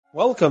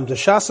Welcome to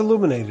Shas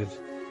Illuminated.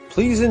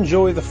 Please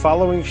enjoy the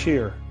following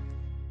shir.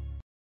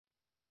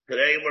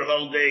 Today we're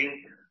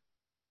holding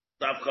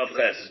Daf Chav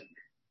Ches.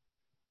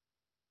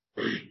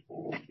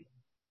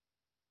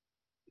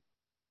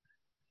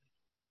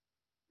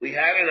 We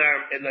had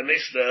in the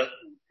Mishnah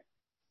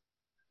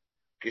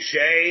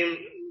Kishem.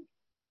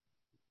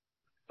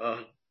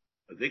 I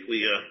think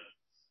we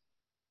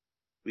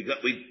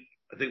got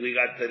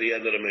to the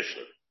end of the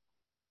Mishnah.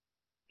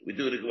 Did we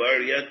do the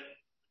Gemara yet?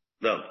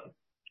 No.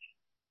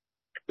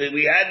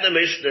 We had the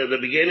Mishnah, the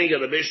beginning of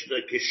the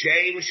Mishnah,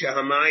 Kishem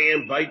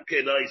Shahamayim Bait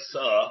Kedai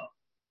Sa,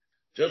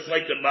 just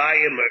like the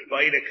Mayim are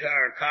Bait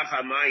Akar, Kach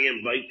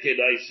Hamayim Bait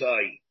Kedai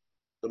Sai.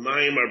 The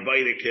Mayim are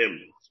Bait Akim.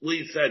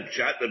 We said,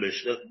 chat the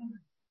Mishnah,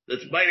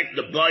 that's Bait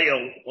the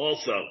Bayo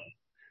also.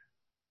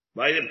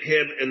 Bait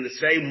Akim in the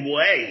same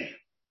way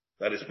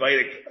that is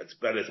Bait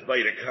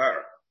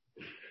Akar.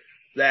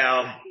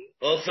 Now,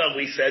 also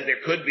we said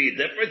there could be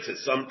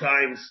differences.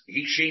 Sometimes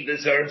she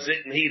deserves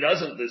it and he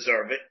doesn't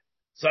deserve it.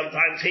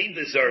 Sometimes he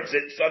deserves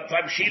it,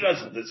 sometimes she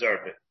doesn't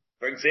deserve it.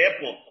 For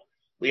example,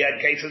 we had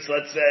cases,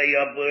 let's say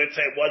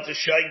one's a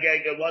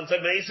shoygeg and one's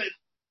a mason.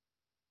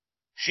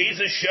 She's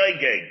a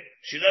shoygeg.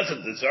 She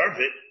doesn't deserve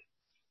it.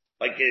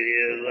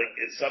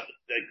 It's something,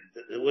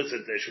 was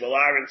it, Shmuel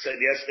Aaron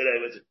said yesterday,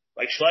 was it,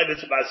 like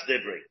Shleimus Bas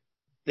Dibri.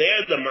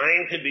 There, the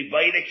mind could be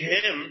biting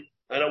him,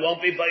 and it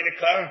won't be biting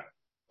her.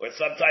 Or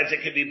sometimes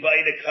it could be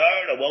biting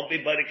her, and it won't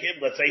be biting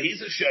him. Let's say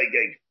he's a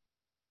shoygeg.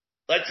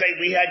 Let's say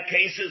we had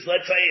cases,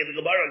 let's say in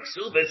the Gemara in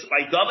Ksubis,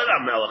 by David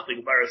HaMelech, the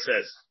Gemara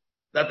says,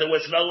 that there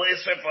was no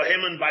answer for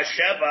him and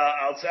Bathsheba,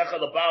 Al Secha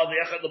the Baal,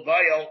 V'echa the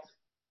Baal,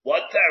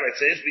 what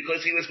teretz is,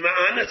 because he was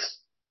Ma'anis.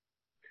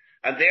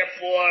 And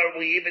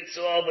therefore, we even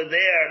saw over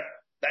there,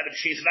 that if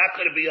she's not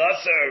going to be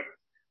usher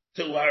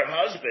to her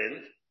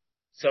husband,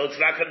 so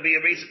it's not going to be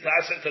a reason to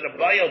usher to the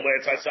Baal, where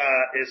it's Asa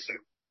Isser.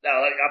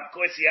 Now, of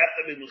course, you have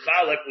to be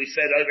Muchalik, we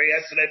said over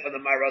yesterday for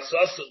the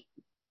Marasosu,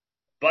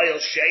 Baal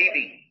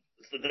Shady.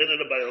 It's the din of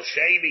the Baal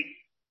Shady.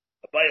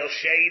 The Baal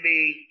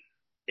Shady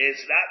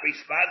is not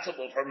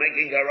responsible for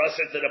making her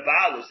usher to the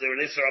Baal. Is there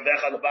an Isser of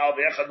Echa the Baal,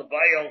 V'echa the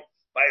Baal,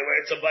 by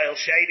where it's a Baal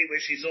Shady, where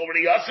she's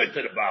already usher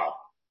to the Baal?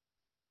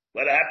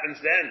 What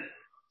happens then?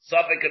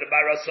 Suffolk of the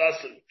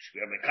Marasosu,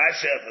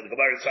 Kasha, for the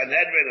Gemara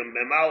Sanhedrin, and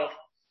Memalach,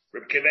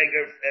 Reb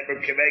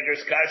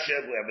Kiveger's Kasha,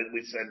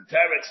 we said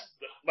Teretz.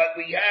 But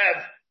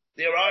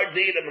there are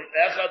din of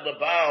Echa the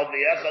Baal,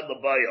 V'echa the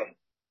Baal.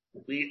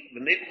 Like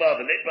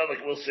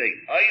we'll see.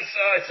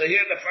 So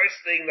here the first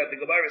thing that the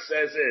Gemara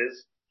says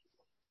is,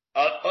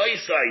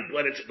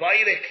 when it's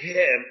Baidik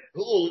him,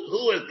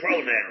 who is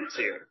pronouns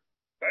here?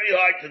 Very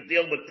hard to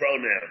deal with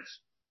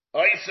pronouns.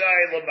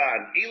 Oisai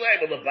Laban, Eli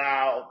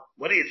Labal,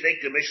 what do you think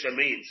the Mishnah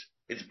means?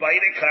 It's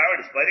Baidik her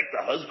and it's Baidik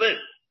the husband?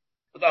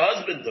 What the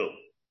husband do?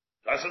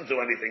 Doesn't do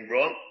anything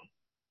wrong.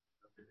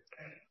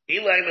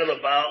 Eli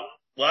Labal,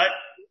 what?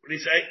 What do you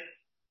say?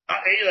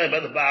 What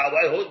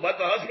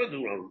the husband do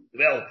wrong?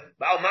 Well,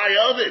 my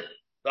oven.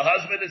 The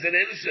husband is an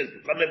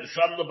innocent. From the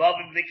son of the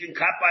they can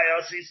cut by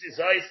us,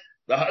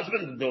 the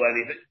husband didn't do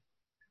anything.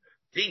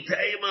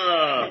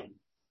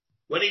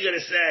 What are you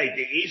gonna say?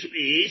 The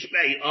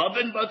Ishbei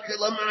oven but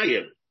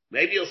kilamayim.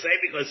 Maybe you'll say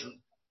because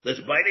there's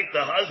biting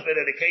the husband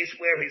in a case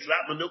where he's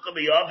not manukah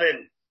the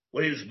oven,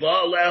 where he was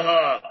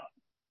ba'aleha,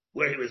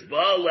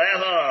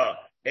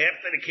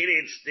 after the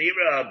kiddush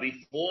stira,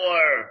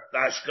 before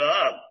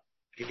Dashka.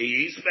 How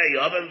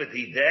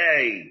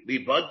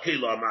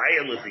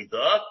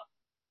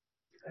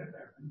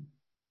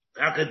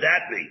could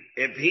that be?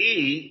 If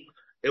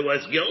it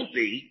was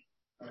guilty,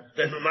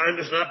 then the mind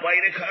was not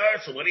biting her.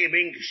 So what do you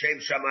mean? Kishem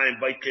Shamayim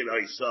Baitin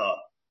I saw.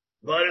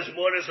 But his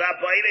mother is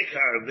not biting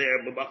her there,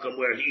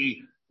 where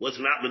he was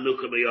not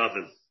Menukah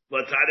B'Yavin.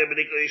 But Tadeh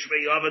B'Nikah Ish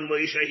B'Yavin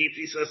Moisha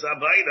Hitisas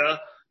Abayda,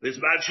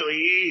 Vizman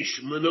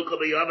Shoyish, Menukah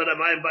B'Yavin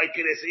Amayim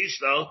Baitin Es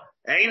Ishto,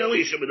 Ain't no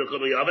Isha Menukah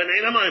B'Yavin,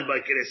 ain't a Mayim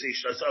Baitin Es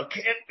Ishto. So it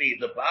can't be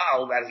the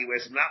Baal that he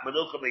was not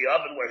Menukah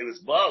B'Yavin where he was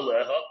Baal,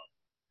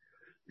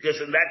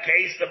 because in that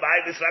case the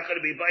Baal is not going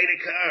to be biting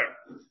her.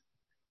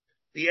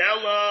 The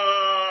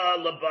Ella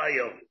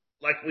Labayo,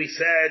 like we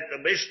said, the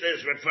Mishnah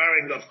is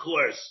referring, of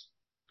course,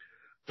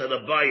 to the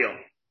Bayo.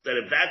 That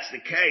if that's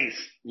the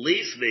case,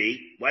 Lisni,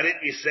 why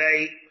didn't you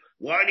say,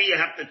 why do you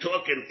have to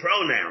talk in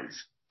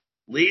pronouns?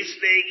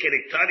 Lisni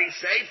Kediktani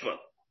Seifa,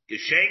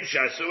 Geshem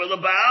Shasur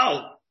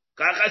Labal,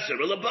 Kachasur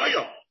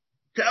Labayo.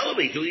 Tell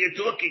me who you're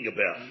talking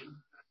about.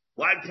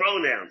 Why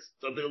pronouns?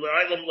 So the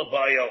Ilam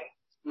Labayo.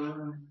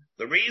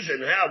 The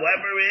reason,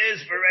 however,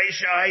 is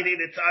Veresha Heidi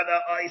Tada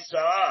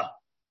Isa.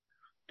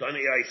 Tani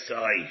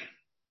Isai.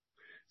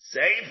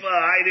 Seifa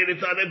Heidi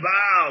Tada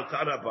Baal,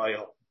 Tada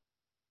Bayo.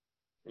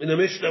 In the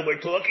Mishnah,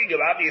 we're talking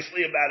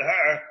obviously about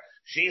her.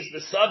 She's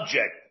the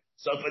subject.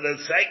 So for the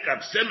sake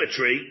of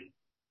symmetry,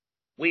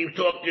 we've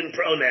talked in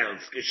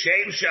pronouns.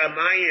 Geshem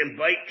Shamayim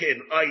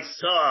Baikin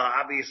Isa.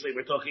 Obviously,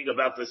 we're talking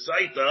about the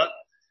Sotah.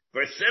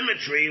 For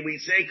symmetry, we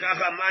say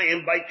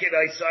Kachamayim Baikin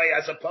Isa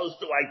as opposed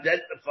to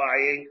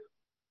identifying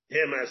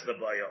him as the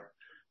Bayo.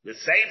 The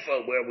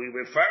Seifa, where we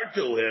refer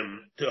to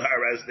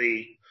her as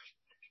the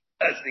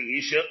as the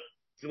Isha.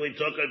 So we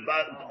talk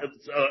about,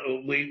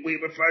 we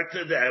refer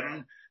to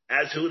them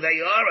as who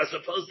they are as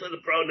opposed to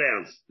the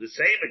pronouns. The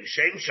same in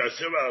Shem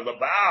Shasura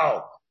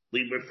Labal.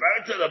 We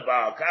refer to the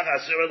Baal, Kach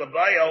Asura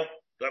Labayo,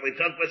 but we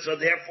talk about, so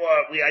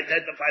therefore we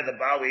identify the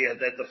Baal, we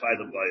identify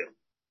the Baal.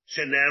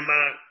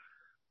 Shenema,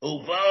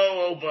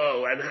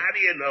 Uvo, and how do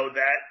you know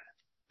that?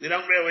 We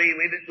don't really,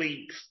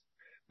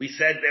 we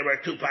said there were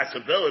two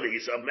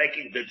possibilities of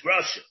making the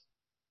drush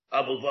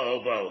of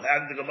Uvo.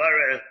 Have the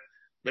Gemara,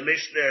 the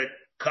Mishnah,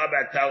 come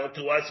and tell it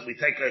to us. We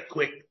take a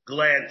quick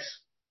glance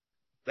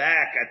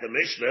back at the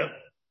Mishnah.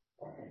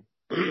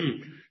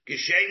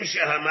 Kishem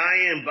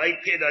shehamayim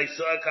baitkid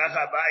oisoi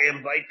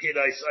kachabayim baitkid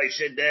oisoi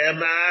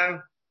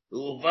shedemar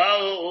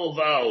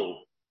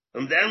uvo.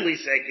 And then we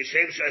say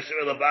kishem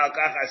shasir lebal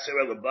kachasir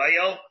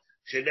lebayo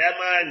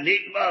shedemar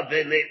nitma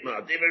v'nitma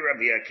divrei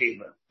Rabbi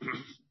Akiva.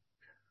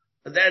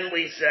 And then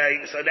we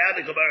say, so now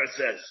the Gemara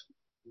says,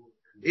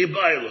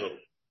 Ibailu,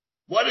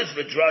 what is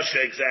the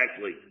drasha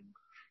exactly?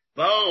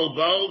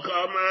 Bo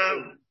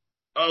kama.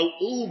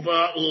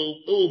 Uva,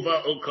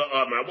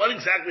 uka'ama. What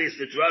exactly is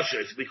the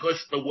drasha? It's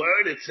because the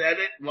word, it said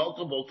it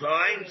multiple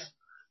times,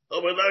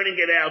 or we're learning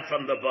it out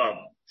from the Vav.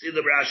 See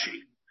the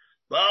Rashi.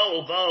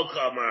 Bo,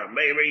 kama.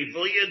 May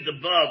revuya the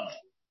Vav.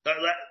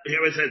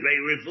 Here it says, may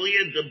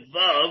revuya the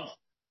Vav.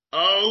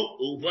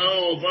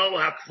 Uvo,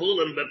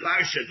 hakfulim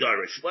beparsha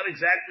darish. What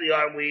exactly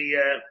are we,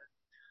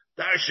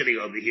 darshaning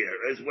over here?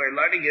 Is we're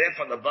learning it out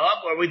from the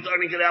Vav, or are we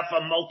learning it out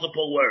from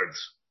multiple words?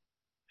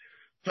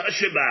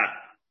 Tashima.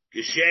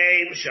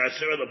 Kishem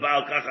shasir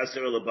lebal kach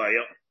asir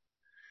lebayo.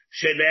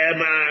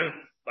 Shenema,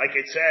 like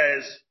it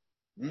says,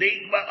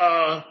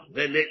 nitma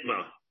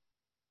v'nitma.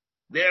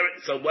 There,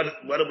 so what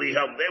do we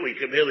help there? We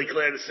can really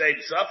clear the same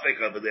suffix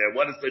over there.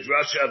 What is the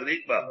drasha of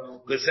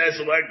nitma? Because it says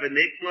the word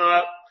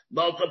v'nitma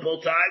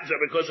multiple times, or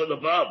because of the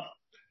Vav.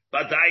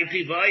 But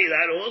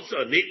that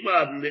also,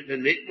 nitma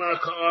v'nitma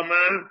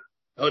ka'ama,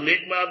 or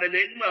nitma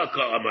v'nitma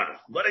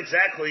ka'ama. What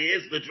exactly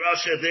is the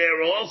drasha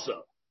there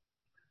also?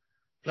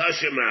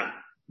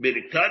 Tashima.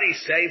 Midiktani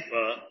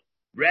Seifa,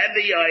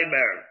 Rabbi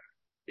Yomer.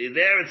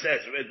 There it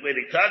says,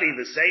 Midiktani,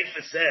 the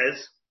Seifa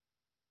says,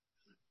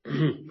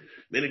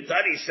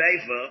 Midiktani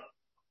Seifa,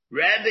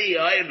 Rabbi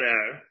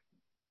Yomer,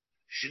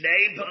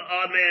 Shnei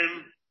Pa'amim,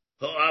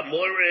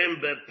 Pa'amurim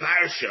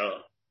Beparsha.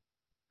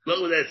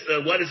 Look at this,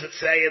 what does it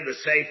say in the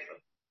Seifa?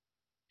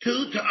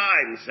 2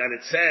 times that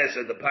it says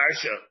in the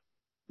Parsha,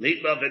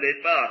 Nitma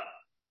v'Nitma,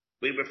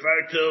 we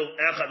refer to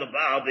Echad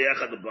Baal, the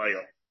Echad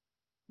Bayal.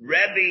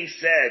 Rebbe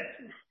said,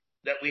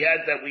 that we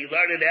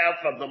learned it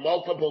out from the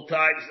multiple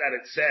times that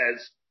it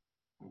says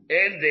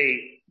in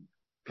the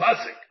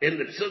pasuk, in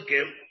the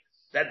psukim,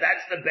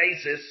 that's the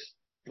basis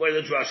for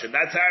the drasha.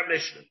 That's our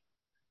Mishnah.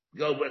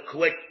 Go with a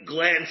quick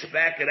glance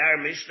back at our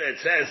Mishnah. It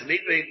says,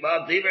 Rabbi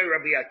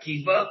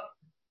Akiva,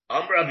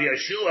 Rav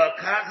Yeshua,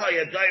 Kacha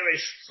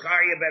Yadayrish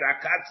Schaya ben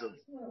Akatzav.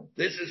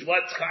 This is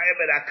what Schaya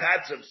ben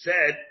Akatzav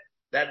said,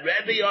 that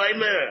Rabbi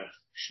Yomer,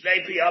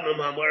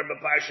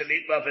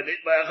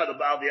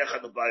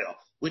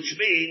 which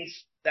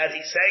means that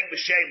he's saying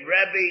b'shem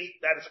Rebbe,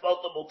 that it's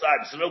multiple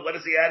times. So look, what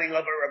is he adding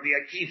over Rabbi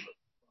Akiva?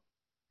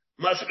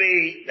 Must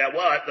be that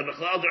what? The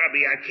Mechlal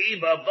Rabbi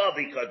Akiva,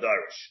 Vavi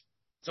Kadarish.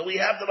 So we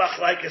have the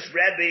Machlaikas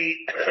Rebbe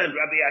and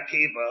Rabbi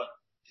Akiva.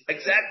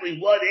 Exactly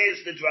what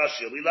is the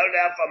drasha? We learned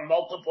out from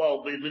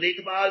multiple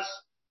B'nitmas,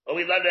 or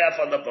we learned out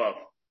from the Vav.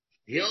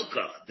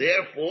 Hilka.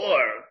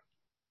 Therefore,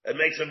 it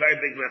makes a very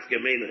big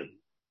nafkamina.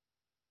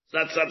 It's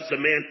not some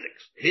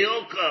semantics.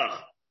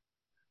 Hilka,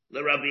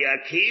 the Rabbi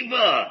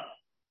Akiva,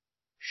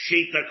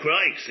 Shita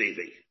Kroik,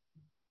 Sivi.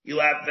 You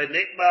have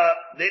Venitma.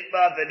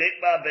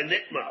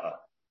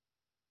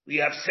 We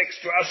have 6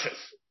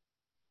 drushes.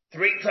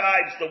 3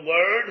 times the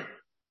word,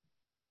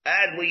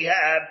 and we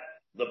have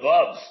the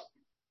bubs.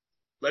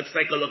 Let's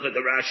take a look at the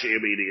Rashi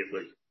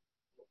immediately.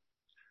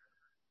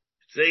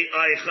 See,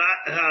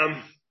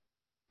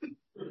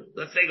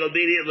 let's take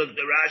immediate look at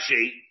the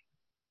Rashi.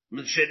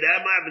 Rabbi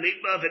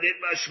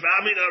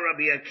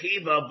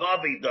Akiva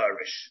Vavi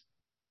Darish.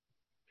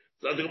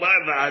 So the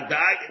Gemara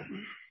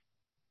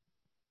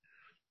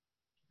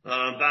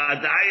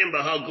V'adayim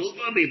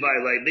b'hagufa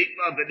mivaylei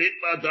nikma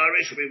v'nitma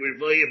darish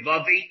v'rivuya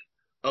Vavi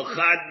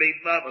ochad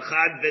mitma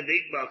ochad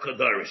v'nitma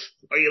kadarish.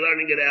 Are you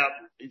learning it out?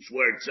 Each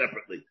word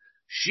separately.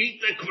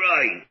 Shita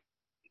crying.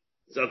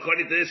 So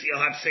according to this, you'll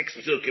have 6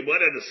 psukim.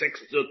 What are the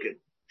 6 psukim?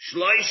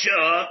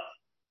 Shloisha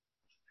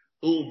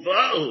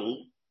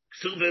uvahu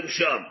ksuvim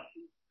sham.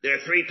 There are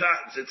 3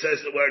 times it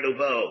says the word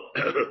uvahu.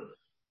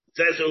 It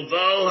says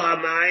uvahu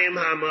hamayim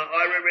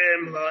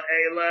hama'ararim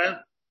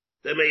ha'ela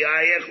the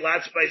meyayich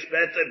latzbais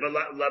beten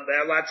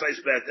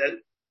latzbais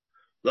beten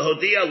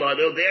lahodia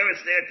lanu. There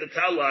it's there to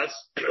tell us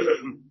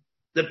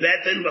the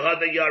beten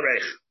b'hada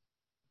yarech.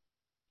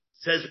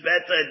 It says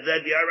beten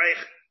then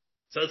yarech.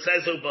 So it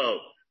says uvahu.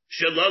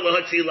 Shalom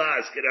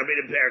ha'tzilas. Can I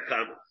read a pair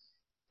comment?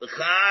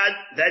 L'chad,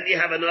 then you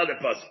have another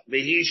pasuk.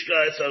 V'hishka,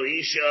 so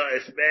isha,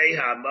 esmei,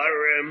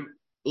 hamarim,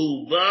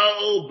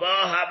 uva'u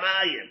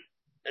ba'hamayim.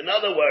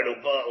 Another word,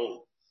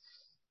 uva'u.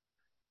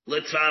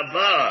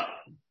 L'tzava,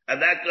 And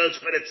that goes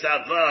for the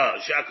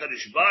tzava,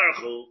 shakadish baruch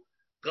hu,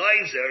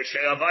 geyser,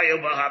 she'avayu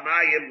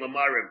b'hamayim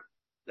l'marim.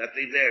 That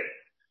thing there.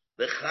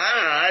 The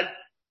chad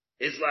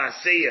is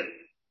la'asiyah.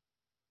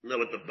 You know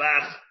what the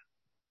Bach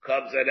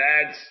comes and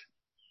adds?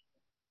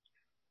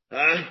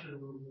 Huh?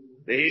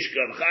 The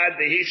hishka, chad,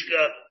 the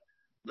hishka,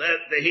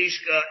 the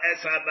hishka,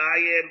 es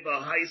hamayim,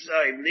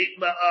 b'haisa, im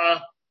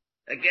nikma'a,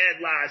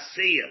 again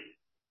la'asiyah.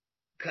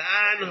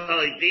 Kan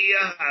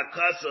ha'idiyah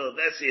ha'kaso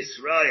ves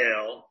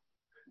Yisrael,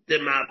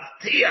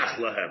 demavtiach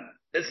lahem.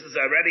 This is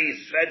already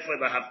said for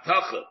the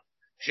haftacha.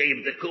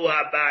 She'ivdeku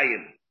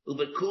ha'bayim.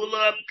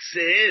 Ubekula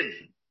ksiv,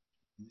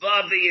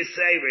 vavi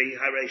yiseri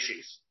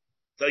hareshis.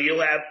 So you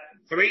have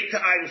 3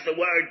 times the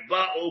word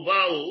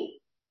ba'u,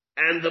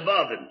 and the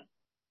bavin.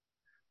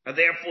 And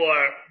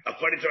therefore,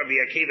 according to Rabbi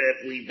Akiva,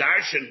 if we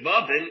darshan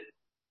bavin,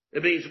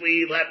 it means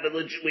we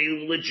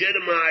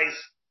legitimize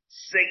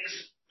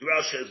 6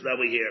 drushes that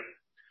we hear.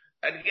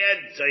 And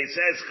again, so he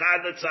says,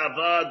 chad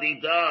tzava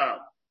dida,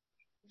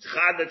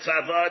 chad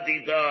tzava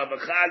dida,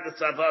 v'chad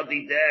tzava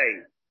didei,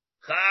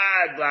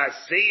 chad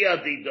l'asiyah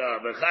dida,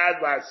 v'chad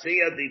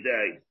l'asiyah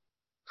didei,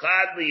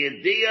 chad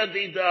l'yediyah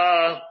dida,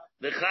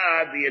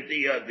 v'chad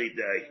l'yediyah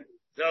didei.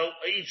 So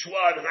each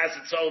one has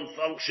its own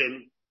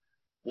function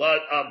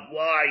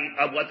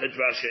of what the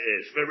drasha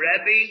is. For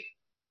Rebbe,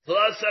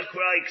 plus a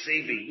krai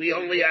ksivi, we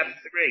only have 3.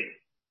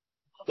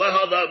 Well,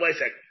 hold on, wait a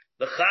second.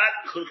 The chad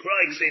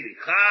krai ksivi,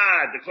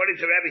 chad, according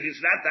to Rebbe,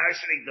 he's not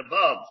darshaning the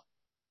bub.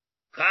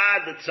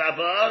 Chad the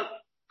tzava,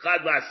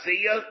 chad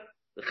l'asiyah,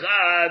 the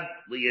chad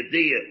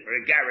l'yediyah, or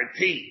a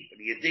guarantee.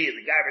 The yediyah,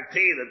 the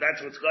guarantee that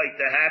that's what's going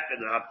to happen,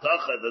 the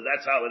haftacha, that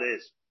that's how it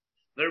is.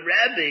 The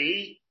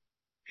Rebbe,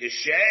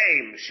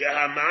 kishem,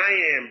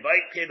 shehamayim,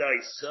 baitkid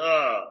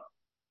oisah,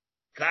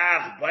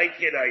 kach,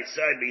 baitkid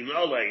oisah,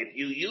 minola. If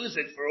you use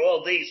it for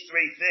all these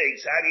 3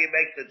 things, how do you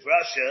make the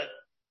drasha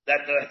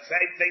that the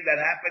same thing that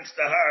happens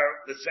to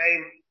her, the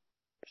same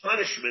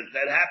punishment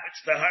that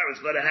happens to her is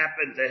going to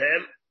happen to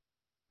him?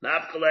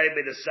 Nafkalei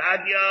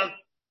b'desadya,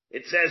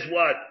 it says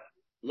what?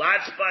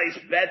 Latzbais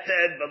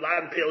beten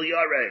v'lan pil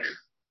yorech.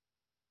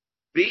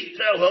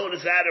 Bita, who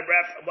is that a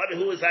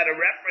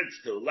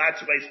reference to?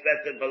 Latzbais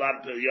beten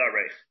v'lan pil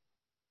yorech.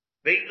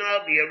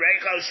 Bita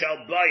v'yorecha shel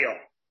boil.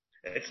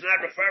 It's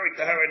not referring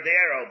to her and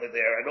there over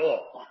there at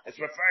all. It's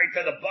referring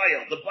to the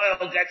boil. The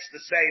boil gets the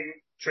same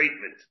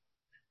treatment.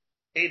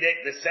 The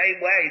same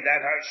way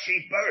that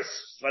she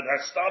bursts with her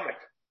stomach.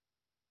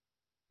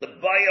 The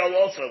boil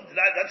also,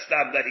 that's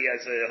not that he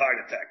has a heart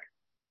attack.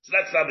 So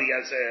that's not he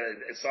has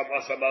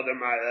some other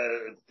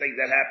thing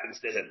that happens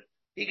to him.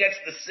 He gets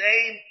the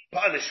same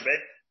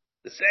punishment,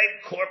 the same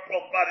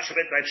corporal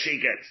punishment that she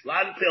gets.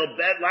 Lan pil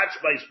bet,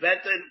 lachbais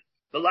beten,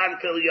 v'lan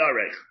pil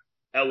yarech.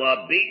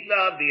 Ela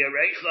bitna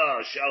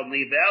v'yarecha shal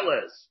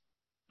niveles.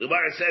 The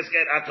Gemara says,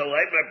 get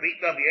atolemer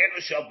bitna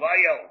v'yarecha shal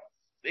bayel.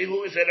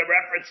 Who is it a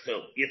reference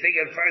to? You think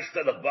it refers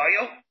to the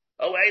bayel?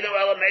 Oh, wait, no,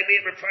 Ella, maybe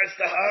it refers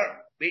to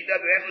her. Bitna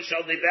v'yarecha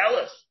shal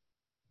niveles.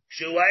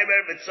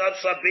 Shulaymer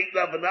v'tzotza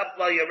bitna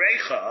v'napla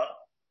yarecha.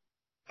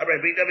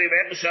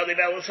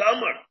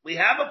 We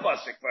have a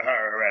pasuk for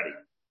her already.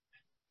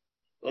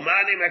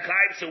 Umani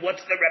Mekayim, so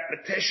what's the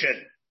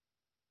repetition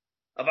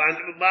of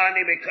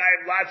Umani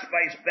Mekayim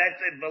Latzbais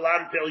Betin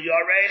Velan Pil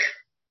Yorech?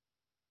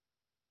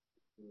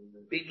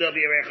 Bitna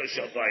v'yarecha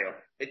shalbayo.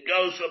 It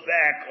goes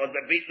back on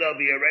the Bitna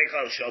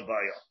v'yarecha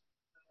shalbayo.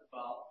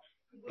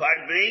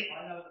 Pardon me?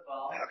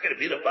 How can it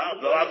be the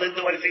Baal? No, I didn't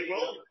do anything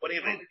wrong. What do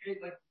you mean?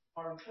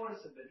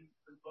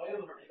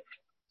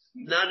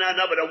 No,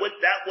 but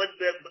that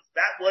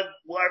would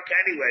work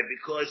anyway,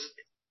 because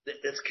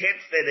it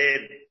can't fit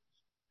in,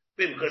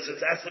 because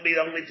it has to be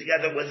only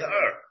together with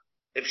her.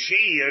 If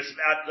she is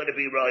not going to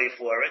be right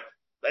for it,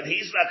 then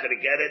he's not going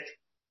to get it.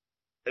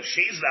 If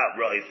she's not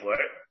right for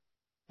it,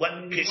 what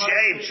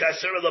Kishem,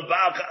 Shasur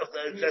Labal,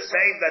 the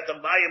same that the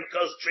Mayim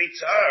Kos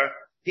treats her,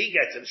 he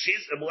gets it.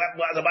 The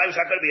Mayim's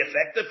not going to be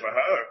effective for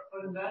her.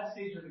 But in that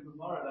stage of the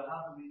Gemara, that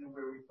happened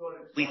where we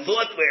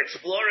thought we're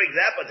exploring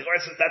that, but the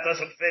Gemara says that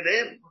doesn't fit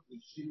in.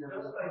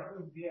 Just like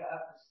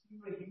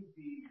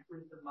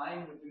the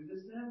mind would do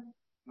this to him?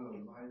 No,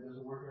 the mind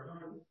doesn't work on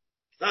her.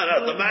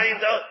 No, the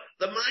Mayim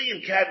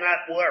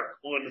cannot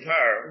work on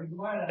her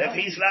if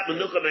he's not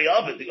Menucha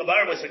Me'ovid. The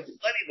Gemara was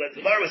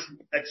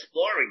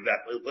exploring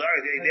that. The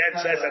end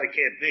says that it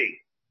can't be.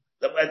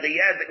 At the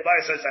end, the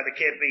Gemara says that it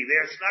can't be.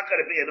 There's not going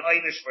to be an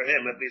einish for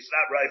him if it's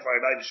not right for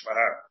an einish for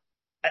her.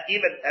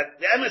 Even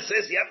the Emma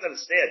says you have to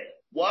understand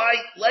why.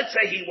 Let's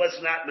say he was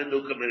not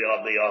Menucha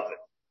Me'ovid.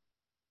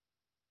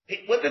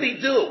 What did he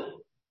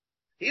do?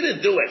 He didn't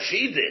do what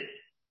she did.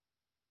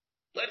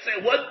 Let's say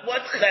what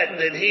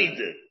chet did he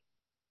do?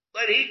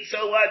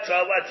 So what?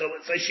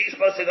 So she's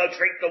supposed to go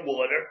drink the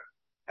water,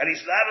 and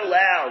he's not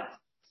allowed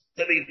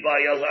to be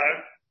bayal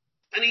her,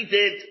 and he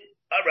did.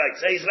 All right,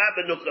 so he's not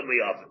Menucha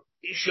Me'ovid.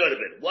 He should have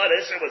been. What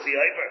is it? Was he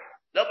over?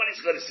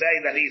 Nobody's going to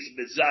say that he's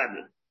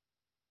mizanin.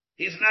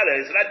 He's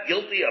not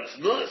guilty of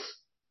snus.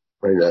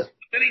 Right. What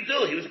did he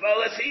do? He was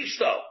Balas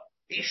Ishto.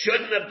 He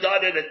shouldn't have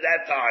done it at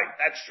that time.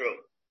 That's true.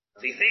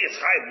 So you think it's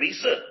Chayav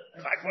Misa?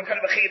 What kind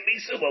of a chiyuv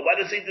misu? Well, why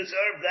does he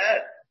deserve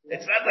that?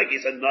 It's not like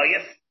he's a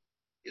noyef.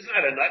 He's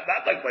not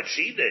not like what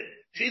she did.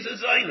 She's a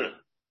zayna.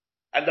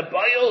 And the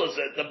bayil is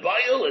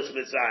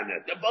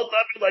mizana. They're both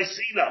over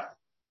lysina.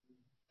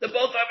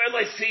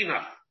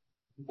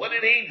 What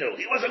did he do?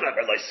 He wasn't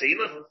over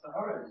lysina.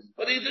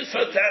 What did he do so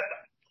terrible?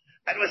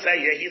 I would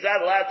say, he's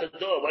not allowed to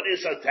do it. What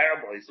is so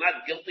terrible? He's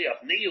not guilty of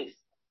niyuf.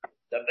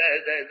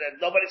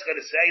 Nobody's going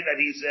to say that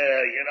he's,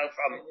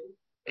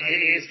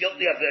 he's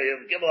guilty of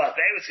gimel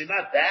aferis. He's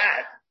not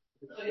that.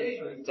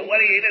 So what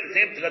do you even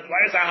think?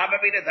 Why is that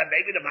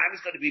maybe the man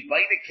is going to be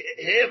biting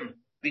him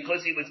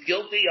because he was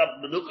guilty of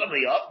menucha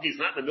meyov? He's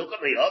not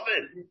menucha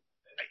meyovin.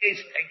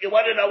 You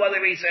want to know whether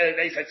he's a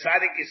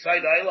tzaddik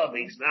yisayid olam?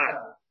 He's not.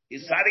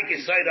 He's tzaddik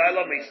yisayid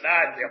olam. He's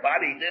not. The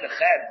body did a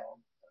ched,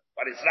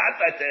 but it's not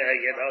that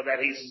that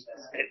he's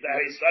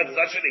done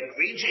such an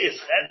egregious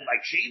ched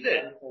like she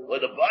did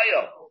with a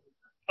bio.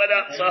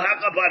 But so how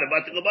about it?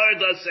 But the Gemara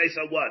does say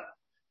so what?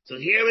 So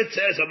here it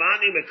says,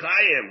 Amani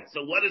Mekayim.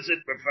 So what does it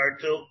refer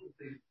to?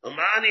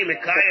 Amani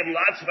Mekayim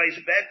Latz Vaish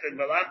Betin,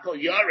 Balanko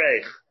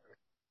Yarech.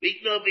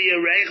 Bikno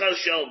V'Yarecha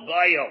Shel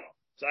Bayo.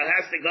 So it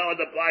has to go in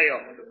the Bayo.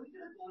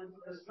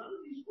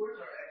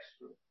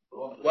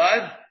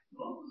 What?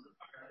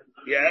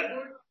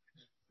 Yeah?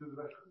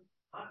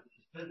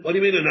 What do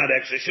you mean they're not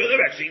extra? Sure,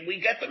 they're extra. We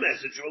get the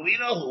message. Well, we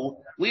know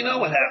who. We know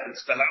what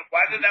happens to her.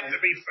 Why did it have to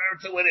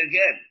refer to it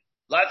again?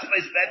 Latz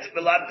Vaish Betin,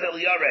 Balanko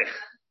Yarech.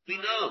 We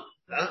know.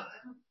 Huh?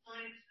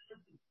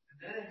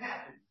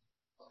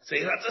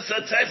 See, that's a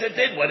says it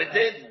did what it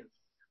did.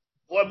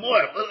 Or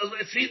more.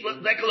 Let's see,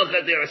 take a look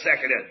at there a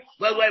second. Wait.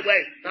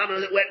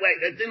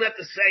 It didn't have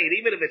to say it.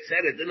 Even if it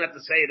said it, didn't have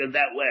to say it in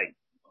that way.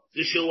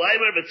 The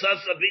Shulaymer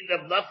B'tzasa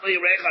B'indav Nafli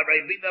Recha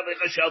Rei B'indav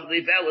Recha Shal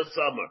B'nivel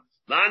Summer.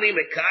 Mani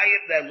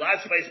Mekayim then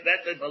last place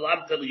better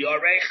Balam Til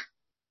Yorech.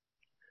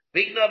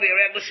 B'indav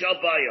Recha Shal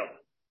Bayo.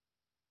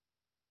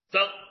 So,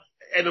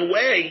 in a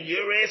way,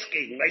 you're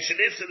asking, like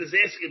Shanifson is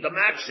asking the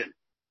Makshin.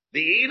 The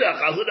Ida,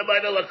 Chahuda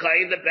Baida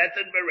Lakayin, the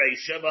Betan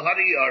Beresha,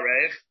 Bahari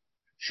Yorech,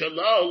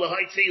 Shalo,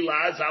 Lahaitzi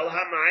Laz, Al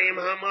Hamayim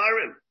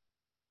Hamarim.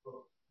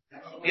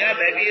 Yeah,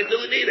 maybe you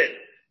do need it.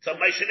 So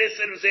my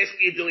Shanifson was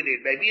asking you do need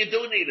it. Maybe you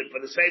do need it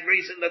for the same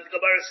reason that the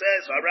Gemara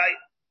says, alright?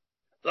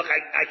 Look,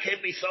 I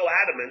can't be so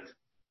adamant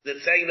that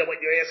saying that what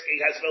you're asking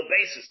has no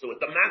basis to it.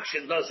 The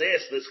Makshin does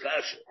ask this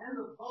question.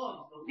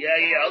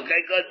 Yeah,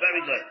 okay, good,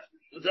 very good.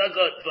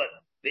 Good, but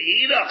the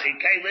Ida, he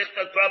can't lift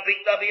the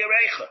dropping of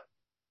Yerecha.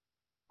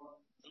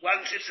 Why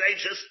don't you say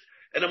just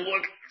in a more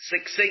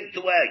succinct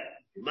way?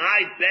 My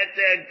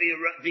better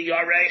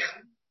v'yarech.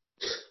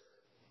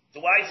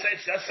 So why say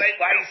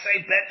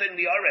better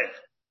v'yarech?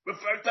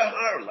 Refer to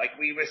her,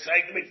 like we were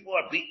saying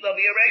before. Bitna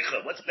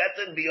v'yarecha. What's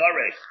better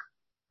v'yarech?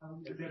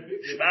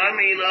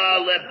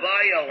 Shmamina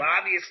lebayo.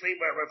 Obviously,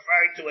 we're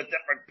referring to a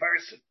different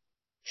person.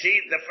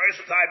 The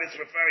first time it's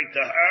referring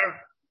to her.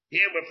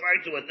 Here,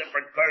 referring to a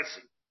different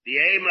person.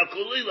 The aim of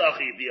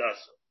kulilachi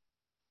v'yasa.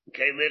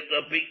 Okay,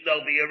 lichna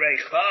bitna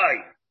v'yarech.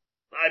 Hi.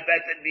 I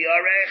bet in the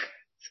Arech,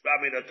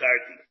 Shramina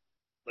Tarti.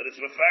 But it's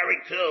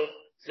referring to,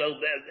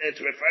 it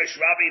refers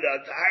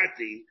Shramina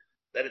Tarti,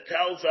 that it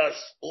tells us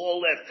all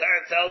that,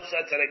 tells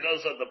us that it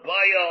goes on the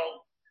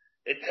bio,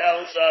 it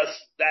tells us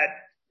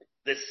that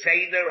the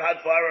Seder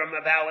Hadvarim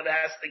of how it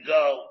has to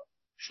go,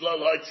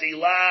 Shlol Hotzi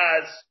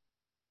Laz,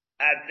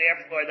 and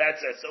therefore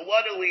that's it. So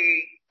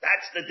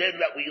that's the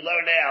din that we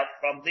learn out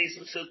from these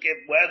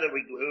Pesukim, wherever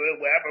we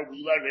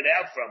learn it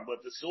out from, what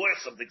the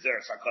source of the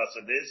Xeris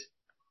HaKasav is.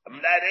 And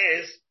that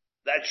is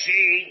that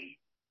she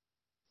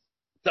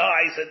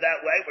dies in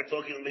that way. We're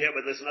talking here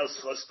where there's no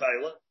schus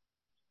taila.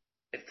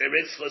 If there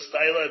is schus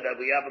taila, then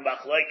we have a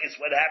machlokes.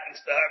 What happens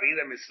to her?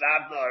 Either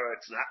misnavna or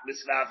it's not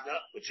misnavna,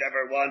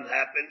 whichever one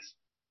happens.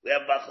 We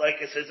have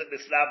machlokes. Is it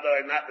misnavna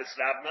or not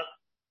misnavna?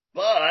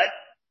 But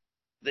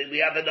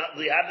we have the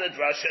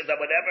drasha that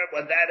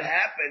when that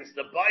happens,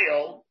 the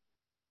bio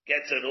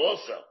gets it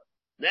also.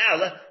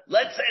 Now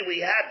let's say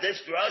we have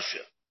this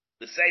drasha,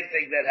 the same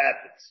thing that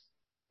happens.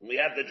 We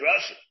have the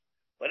drasha.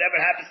 Whatever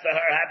happens to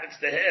her happens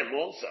to him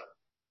also.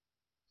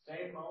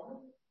 Same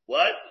moment?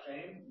 What?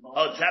 Same moment?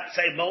 Oh, it's not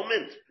the same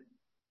moment.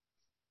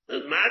 I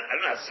don't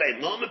know,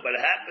 same moment, but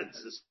it happens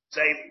the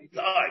same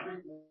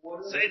time.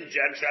 Same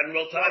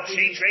general time.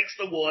 She drinks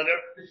the water.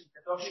 Does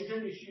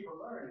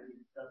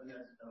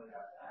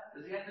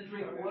he have to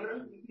drink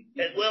water?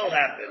 It will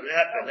happen.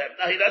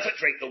 No, he doesn't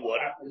drink the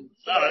water.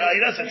 No, he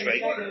doesn't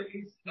drink.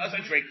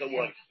 Doesn't drink the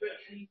water.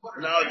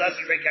 No, he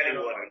doesn't drink any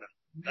water. No.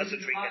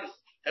 Doesn't drink it.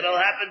 It'll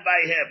happen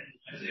by him.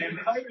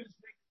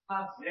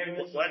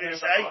 What did you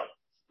say?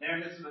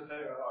 Yeah,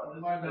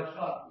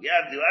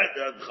 the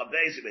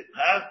Chabezimit.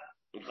 Huh?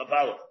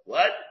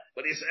 What?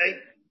 What do you say?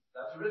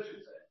 That's what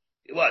Richard said.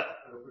 What?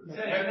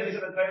 They're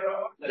mitzvah,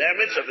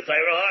 the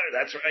Torah.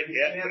 That's right.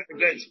 Yeah,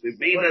 good.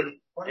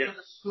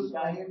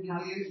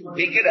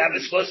 He could have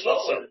his schus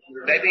also.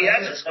 Maybe he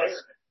has his schus.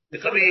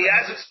 It could be he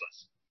has his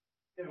schus.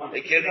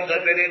 It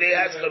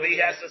could be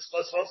he has his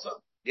schus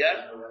also.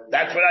 Yeah,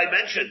 that's what I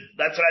mentioned.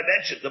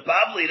 The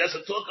Bavli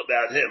doesn't talk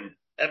about him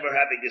ever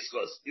having his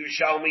schus.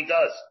 Yerushalmi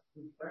does.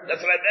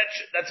 That's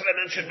what I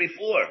mentioned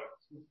before.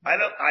 I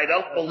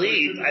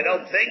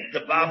don't think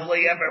the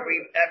Bavli ever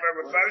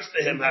refers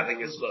to him having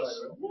his chus.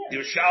 The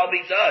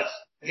Yerushalmi does.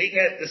 He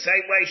can, the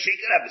same way she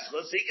could have his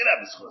chus, he could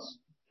have his chus.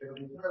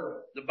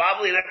 The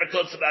Bavli never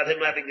talks about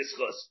him having his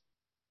chus.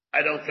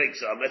 I don't think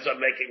so, unless I'm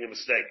making a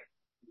mistake.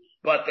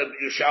 But the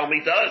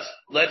Yerushalmi does.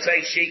 Let's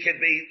say she could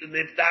be the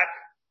Nivdak,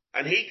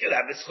 and he could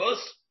have his chus.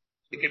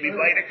 It could be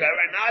Vainikar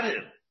and not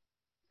him.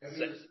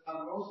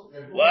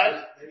 What?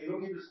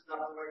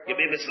 You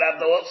mean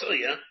Mislabda also,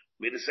 yeah?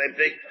 Be the same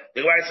thing.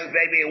 The Gemara says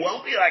maybe it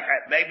won't be like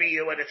that. Maybe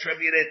you would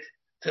attribute it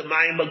to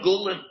Mayim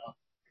Magulim.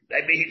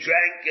 Maybe he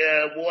drank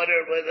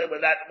water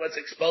that was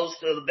exposed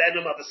to the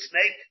venom of a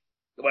snake.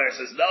 The Gemara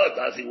says no, it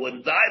does. He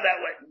wouldn't die that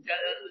way.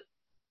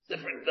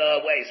 Different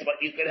ways, but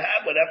you could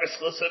have whatever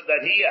schlusim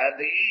that he had.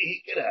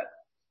 He could have.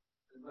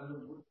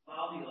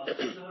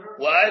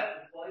 What?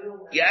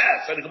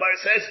 Yeah. So the Gemara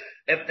says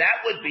if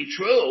that would be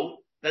true,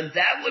 then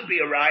that would be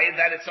a riot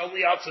that it's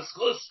only Alsa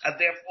Sklus, and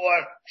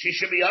therefore she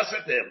should be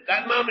usher to him.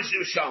 That mamash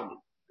Yerushalmi.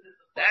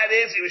 That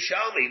is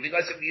Yerushalmi,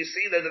 because if you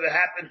see that it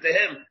happened to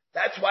him,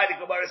 that's why the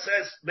Gemara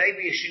says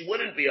maybe she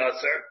wouldn't be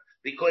usher,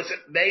 because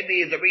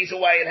maybe the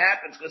reason why it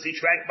happens because he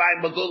drank by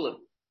Magulim.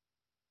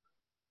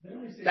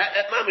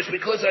 That mamash,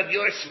 because of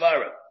your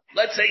svara.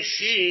 Let's say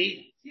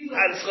she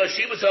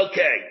was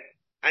okay,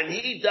 and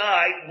he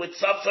died with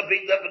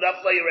something that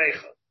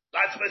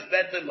that's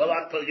misbetten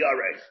Malantal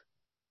Yarech.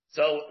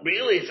 So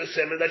really, it's a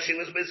simon that she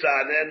was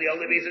mizana, and the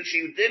only reason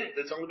she didn't,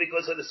 it's only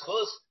because of the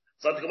schus.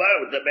 So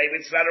maybe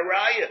it's not a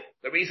riot.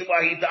 The reason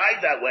why he died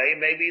that way,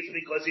 maybe it's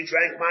because he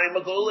drank mayim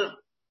magulim.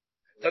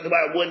 So it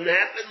wouldn't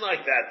happen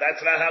like that.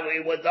 That's not how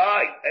he would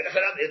die. That's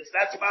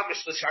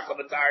mamish the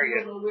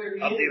shakabatariya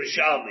of the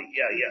Yerushalmi.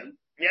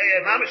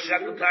 Yeah, mamish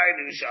shakabatariya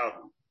of the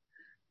Yerushalmi.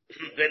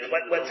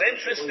 What's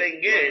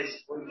interesting is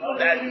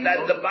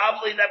that the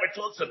Bavli never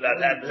talks about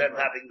them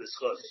having the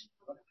schus.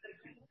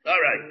 All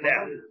right,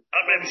 now,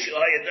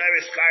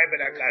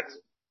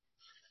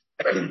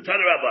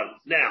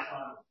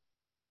 now,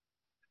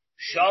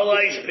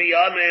 Shalosh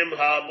biyamim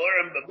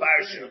ha'amurim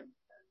b'parsha.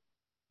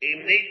 Im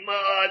nitma,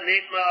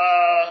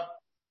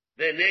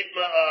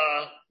 v'nitma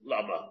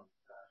lama.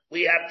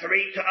 We have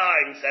 3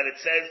 times that it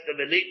says the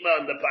v'nitma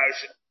on the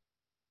parsha.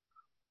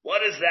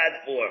 What is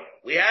that for?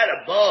 We had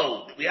the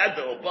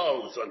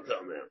bows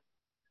until now.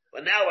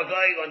 But now we're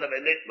going on the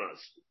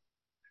v'nitmas.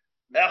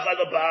 Echad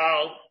the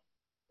baal,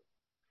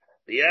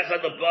 the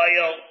echad the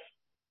bayil,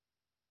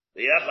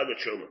 the echad the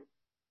truma.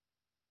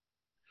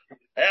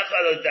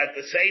 Echad is that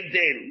the same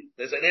din.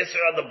 There's an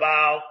isser on the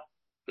baal,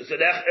 there's an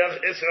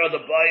isser on the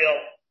bayil,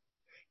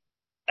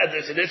 and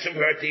there's an isser for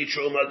her to eat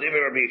truma,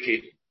 Rabbi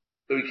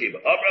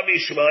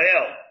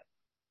Shmuel.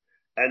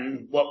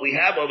 And what we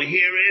have over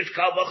here is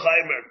kal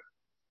v'chaimer.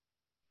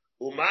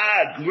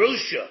 Uma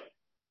grusha,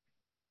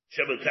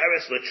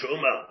 shemuteres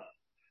l'truma.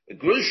 A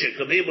grusha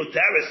could be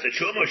muteres the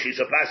truma. She's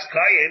a bas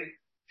kayin.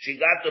 She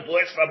got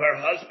divorced from her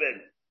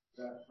husband.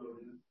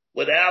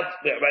 Without,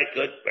 right,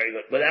 good, very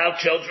good. Without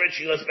children,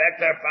 she goes back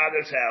to her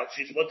father's house.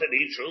 She's mutter to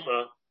eat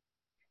truma.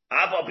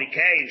 Ava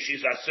became,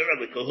 she's asura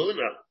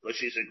l'kahuna, but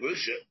she's a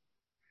grusha.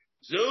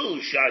 Zu,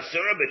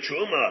 shasura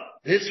b'truma.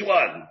 This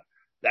one,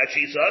 that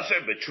she's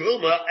asura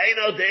b'truma, ain't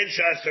no din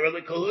shasura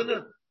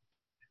l'kahuna.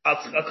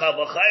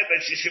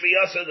 She should be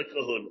asura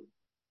l'kahuna.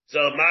 So,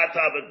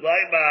 mata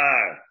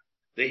b'dlaybar,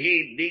 the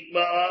he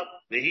nikma'a,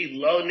 the he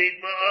lo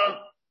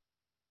nikma'a.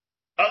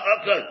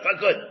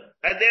 Good.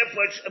 And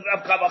therefore,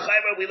 of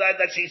Kavachaymer, we learned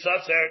that she's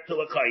usher to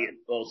a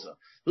Kayin also.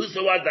 Who's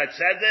the one that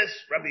said this?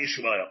 Rabbi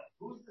Yishmael.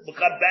 We'll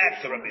come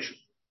back to Rabbi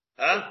Yishmael.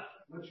 Huh?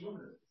 Which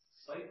one?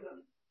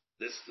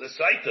 The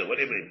Sotah. What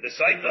do you mean? The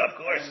Sotah, of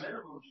course.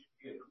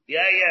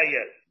 Yeah.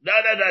 No.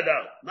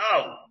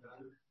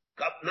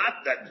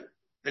 Not that.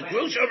 The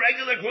grusha,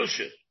 regular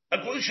grusha. A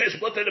grusha is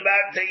putting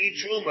about to eat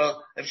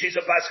truma if she's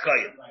a bas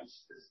Kayin.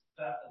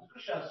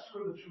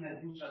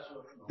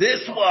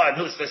 This one,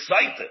 who's the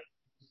Sotah,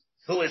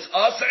 who is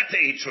also to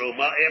eat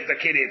truma after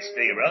Kiddush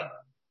Stira,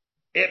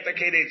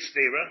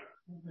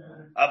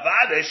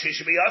 Avada, she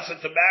should be also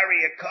to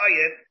marry a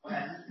Kayin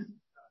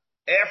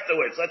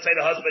afterwards. Let's say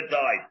the husband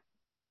died.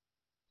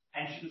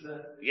 And she was a...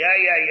 Yeah.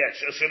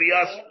 She'll be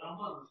also.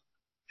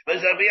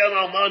 She'll be an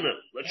almana.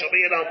 She'll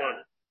be an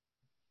almana.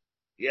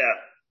 Yeah.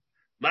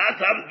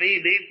 Matam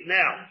v'hi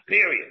now,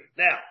 period.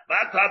 Now,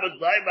 matam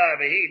v'dlayba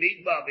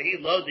v'hi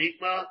lo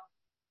nikma.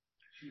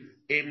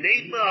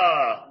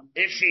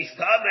 If she's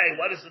tamei,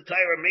 what does the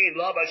Torah mean?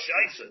 Lo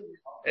b'shaisa.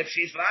 If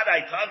she's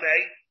vaday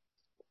tamei,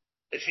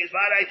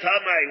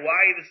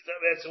 why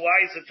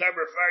is the term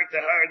referring to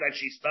her that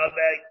she's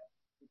tamei?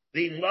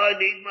 The lo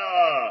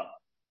nigma,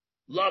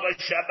 lo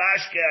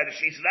b'shabashka. If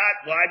she's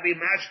not, why be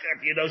mashka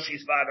if you know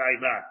she's vaday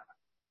not?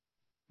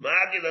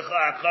 Magi lecha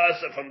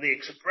akasa, from the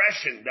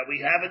expression that we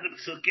have in the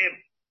psukim.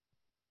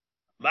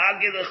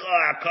 Magi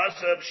lecha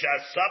akasa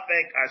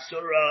shasapek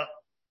asura.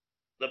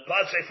 The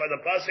pasuk, for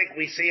the pasuk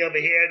we see over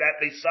here that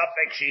the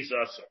suffix she's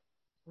usher.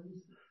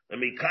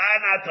 And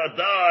mikana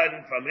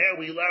tadan, from here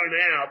we learn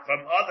out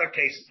from other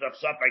cases of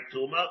suffix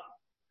tuma.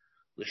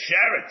 The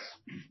Sheretz.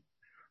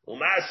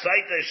 Umar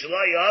Sotah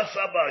Shalai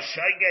Asaba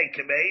Shaygei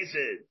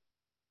Kamezid.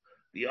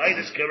 The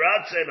Oidus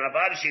Karatzen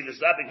Avadashi does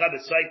not become a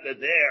Sotah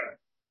there.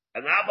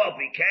 And Abba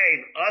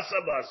became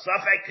Asaba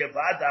Safek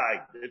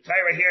Kavadai. The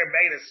Torah here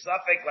made a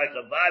Safek like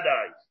a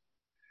Vadai.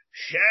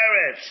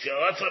 Sheretz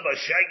Asaba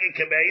Shaygei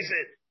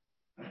Kamezid.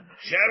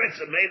 Sheretz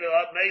made it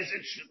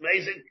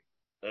amazing.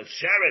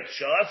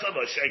 Sheretz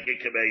Asaba Shaygei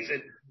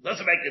Kamezid.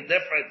 Doesn't make a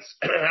difference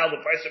how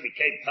the person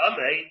became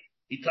Tameh.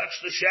 He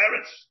touched the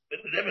Sheretz.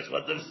 The difference,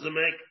 what does it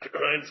make?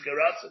 It's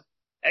Karatzen.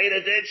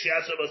 Ada did, she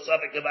has a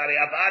Safek Kavadai.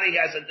 Abadi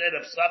has a din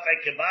of Safek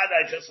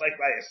Kavadai, just like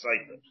by a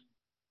Sotah.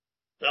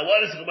 Now,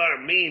 what does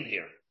Gemara mean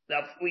here?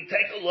 Now, if we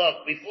take a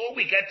look, before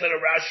we get to the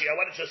Rashi, I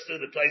want to just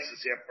do the Taisus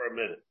here for a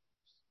minute.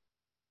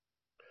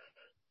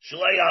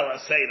 Shalei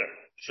ala Seder.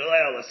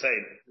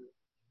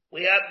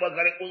 We're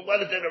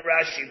going to do the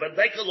Rashi, but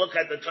take a look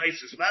at the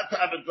Taisus.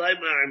 Matav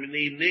Adlaimar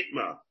Mini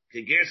Nitma.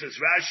 Kegirsis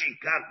Rashi,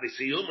 Kak,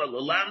 Visiyuma,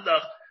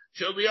 Lalamdach,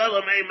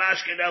 Shildiola May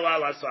Mashkinel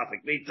ala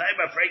Safek. Me time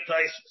of Frank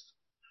Taisus.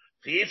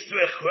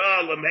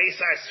 Fiyitzrichra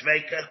Lamesar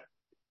Sveka.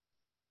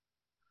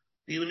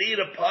 Do you need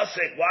a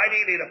pasuk? Why do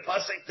you need a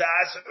pasuk to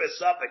answer a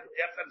suffix?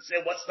 You have to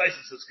say, what's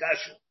Taisus'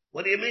 discussion?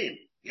 What do you mean?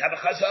 You have a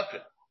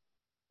chazaka.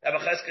 You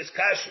have a cheskes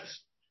kashus.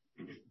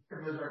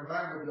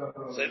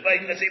 So if I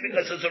can see,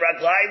 because it's a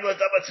raglayim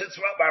l'davar, since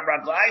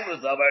raglayim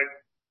l'davar,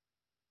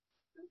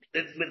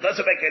 it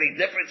doesn't make any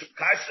difference.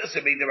 Kashus,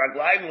 I mean, the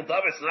raglayim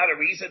l'davar, it's not a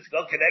reason to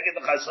go connect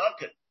the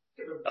chazaka.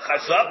 The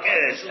chazaka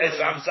is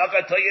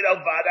Hamzaka till you know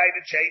Vadai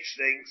to change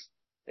things.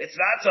 It's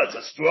not such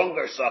a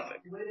stronger suffix.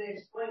 The way they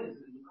explain it,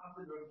 you have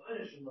to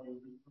replenish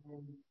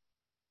them.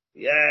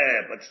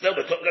 Yeah, but still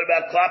we're talking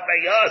about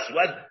Klapei Yos.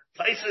 When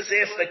Taisus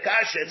asks the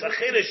kasha, it's a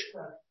chiddush.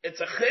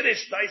 It's a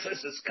chiddush,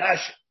 Taisus'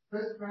 kasha.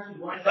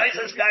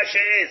 Taisus'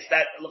 kasha is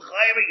that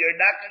l'chayim you're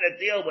not going to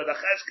deal with a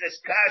cheskes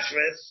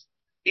kashrus,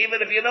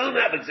 even if you don't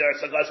have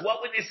exercise. Because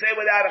what would you say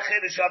without a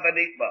chiddush of an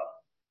ikma?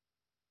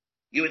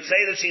 You would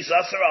say that she's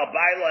usher al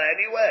baila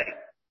anyway.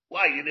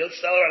 Why? You don't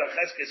tell her on a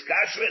cheskes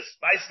kashrus?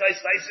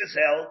 Taisus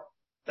held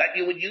that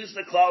you would use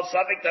the clause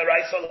suffix the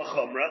rice on the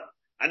chumrah,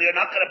 and you're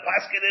not going to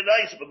pass it in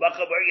ice, but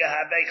where you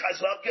have a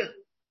chazaka.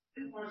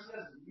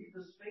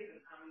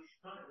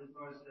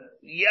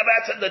 Yeah,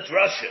 that's in the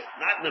drasha,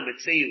 not in the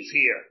mitziyus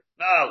here.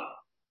 No.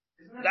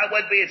 That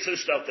would be a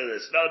sushto to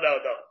this. No.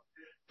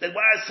 Then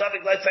why is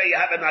something, let's say you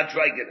have an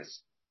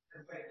androgynous.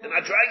 An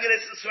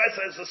androgynous is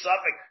a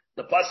suffix.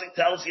 The pasuk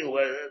tells you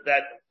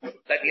that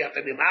you have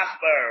to be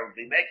machbar or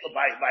be makel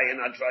by an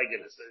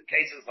androgynous. In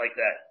cases like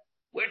that.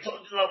 We're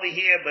talking over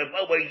here,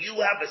 but where you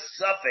have a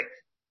suffix,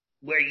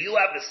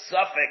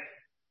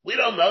 we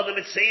don't know the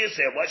mitzvahs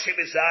here. What she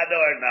mizada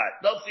or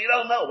not? No, if you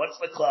don't know, what's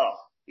the clause?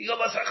 You go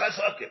masach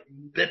hasakim.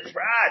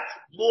 Beprat,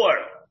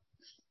 more.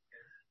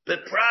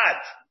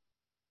 Beprat.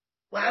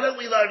 Well, how do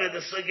we learn in the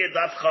sugya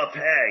daf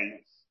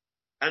chapei?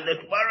 And the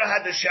Gemara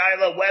had the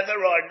shaila whether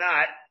or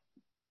not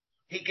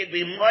he could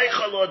be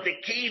moichel or the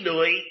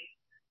kinui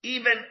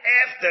even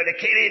after the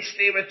kinui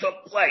stira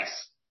took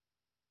place.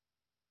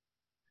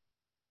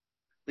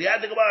 We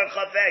had the Gemara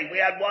chapei. We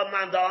had one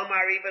man, the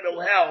Omar, even who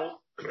held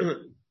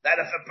that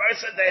if a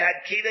person they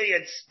had kinui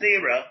and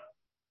stira,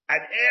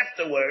 and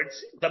afterwards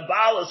the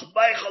baal is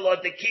moichel or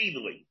the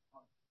kinui,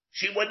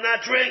 she would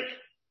not drink.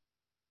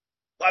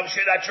 Why would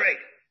she not drink?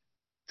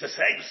 It's the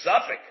same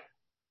suffix.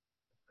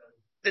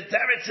 The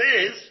teretz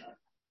is,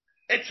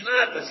 it's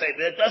not the same.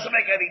 It doesn't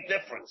make any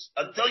difference.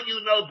 Until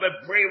you know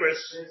Bebriris,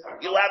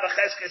 you have a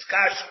cheskes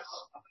kashrus.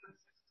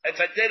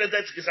 It's a dinner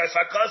that's because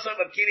sarcasm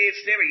of kini and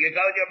stiri. You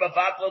go in your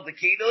mavatlo the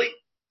kinui.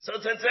 So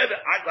it's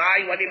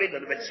what do you mean?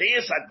 The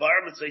Metzias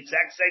Advarim, it's the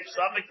exact same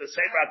suffix, the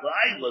same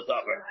raglayim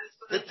l'davar.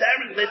 The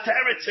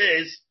teretz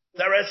is,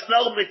 there is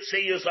no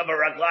Metzias of a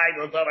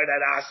raglayim l'davar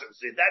that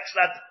asks. That's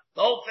not,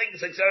 the whole thing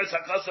is exercise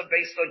hakasa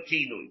based on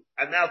kinui.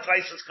 And now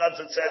Taisus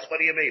comes and says, what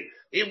do you mean?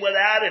 Even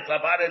without it,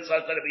 Abad it's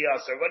not going to be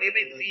usher. What do you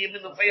mean?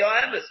 Even the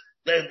Feyohamis,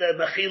 the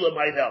Mechila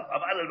might help.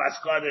 Abad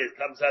al-Maskana, it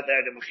comes out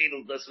there, the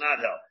Mechila does not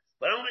help.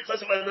 But only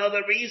because of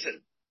another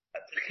reason.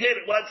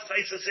 What's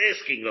Taisus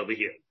asking over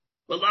here?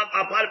 Well,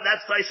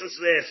 that's Taisus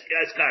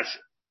kasha.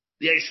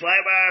 The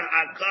Yeshleimer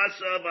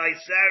hakasa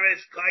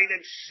v'aiseres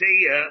kainem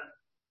shia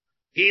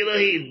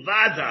hilahi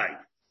vadai.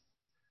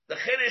 The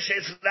Chiddush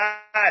is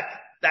not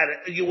that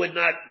you would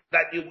not,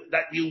 that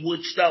you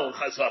would stone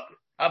chazaka.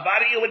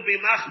 About you would be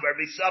machmer,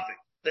 be suffix.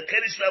 The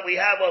Kiddush that we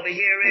have over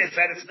here is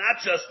that it's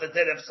not just the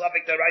din of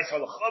suffix the rice or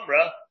the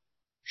chumrah,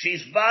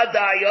 she's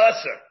vada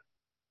yoser.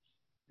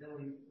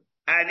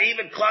 And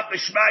even klap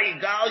b'shma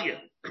yigalya.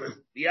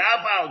 The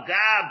aval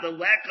gab, the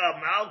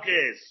leka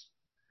malchus.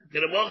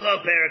 The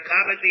mocha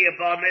perikamet the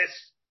abomis.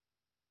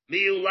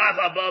 Miulav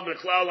abom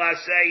mechlal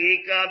asay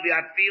yika, the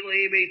afili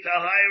imi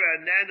tahira,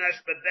 nenash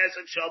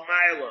bebeset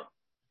shalmayla.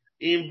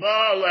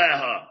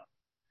 Imbaleha.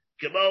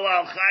 Kimo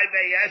al chai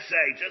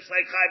be'esay, just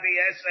like chai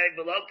be'esay,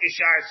 below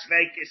kishar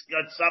sveik is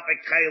got suffix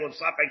chayil,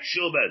 suffix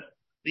shuman.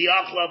 The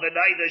achla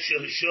v'naida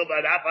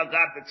shuman,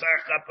 apagav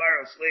v'tzarech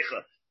kapar, slicha.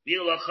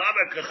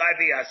 Miulachamer k'chai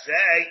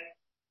be'esay.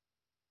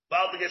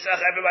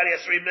 Everybody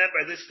has to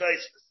remember this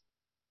Tosfos.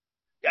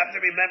 You have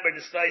to remember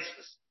this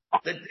Tosfos.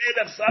 The din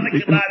of Safek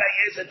Kibada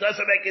is it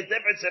doesn't make a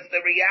difference if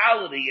the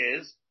reality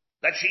is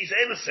that she's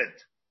innocent.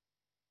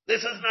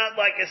 This is not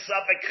like a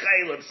Safek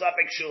Chaylim,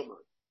 Safek Shuma.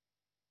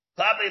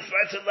 Probably,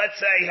 let's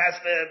say he has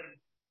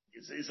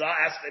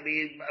to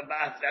be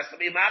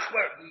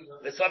machmer.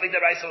 There's something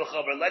that I saw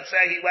the Let's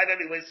say he went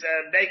and he was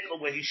makel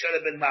where he should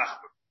have been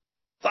machmer.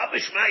 Klap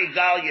Ishmael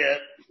Galya,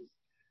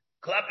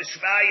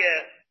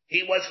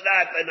 he was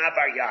not an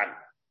avaryan.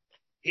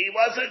 He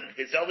wasn't.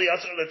 It's only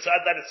also the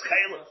tzad that it's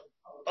chaylim.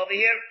 Over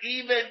here,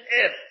 even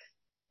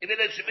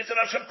if she misses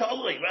Hashem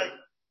totally, right?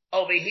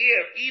 Over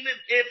here, even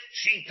if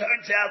she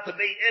turns out to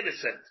be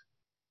innocent,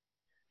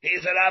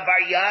 he's an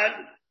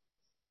avaryan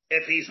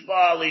if he's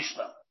Baal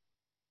Ishta.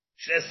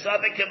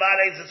 Shesavik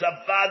Kibares is a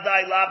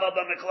vaday lava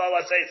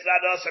b'meklala say it's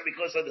not also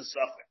because of the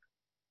suffix.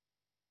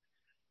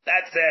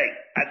 That's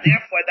and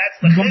therefore that's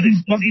the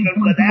chiddush. Because even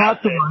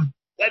without this,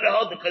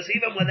 because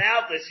even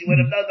without this, you would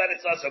have known that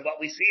it's also. What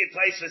we see in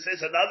Tosfos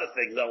is another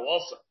thing, though.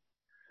 Also,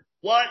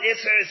 what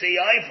Isser is he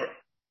over?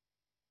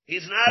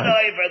 He's not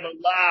over the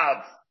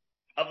lav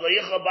of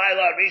Leichel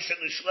Baila Rishon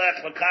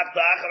L'Shlech L'Kach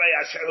Ta'acharei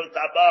Asher Hu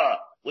Tabah,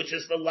 which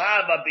is the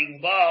lav of being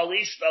Baal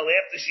Ishto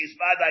after she's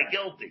vaday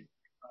guilty.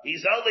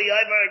 He's only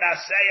over an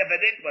Asay of an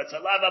Ikva. It's a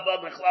lav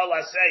above Mechlal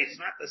Asay. It's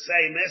not the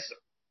same Isser.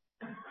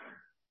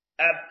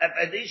 If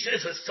Anisha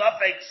is a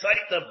suffix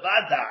site of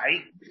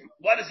Vadai,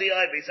 what is he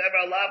over? He's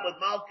ever allowed with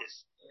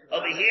Malchus.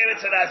 Over here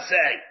it's an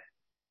Asay.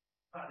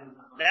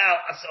 Now,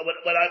 so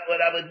what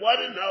I would want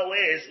to know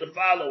is the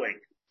following.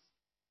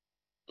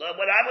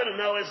 What I want to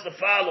know is the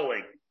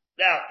following.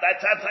 Now,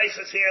 that's how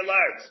Tosfos here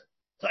learns.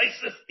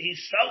 Tosfos, he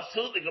shows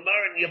through the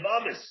Gemara in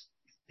Yavamis.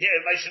 Here,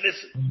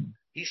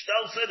 he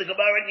shows through the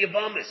Gemara in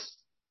Yavamis.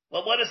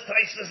 Well, what does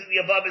Tosfos in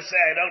Yavamis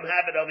say? I don't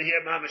have it over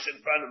here, Mamish,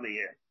 in front of me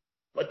here.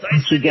 But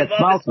she gets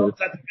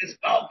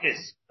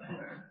Malchus.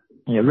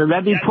 Yeah, the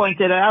Rebbe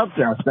pointed it out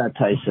there, that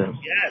Tosfos.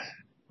 Yes,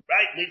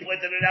 right. We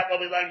pointed it out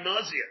when we learned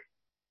Nazir.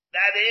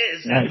 That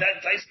is, right.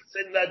 That Tosfos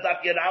in the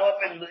Daf Yud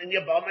Aleph and in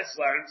Yavamis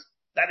learns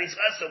that he's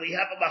also, we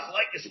have a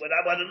machlokes. What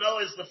I want to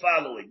know is the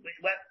following.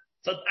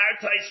 So our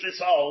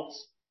Tosfos holds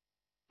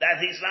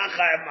that he's not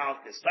Chayav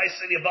Malchus.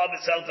 Tosfos in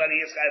Yavamis holds that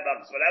he is Chayav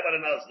Malchus. What I want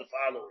to know is the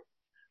following.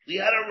 We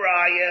had a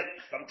raya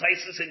from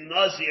Tosfos in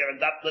Nazir and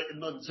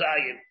Nun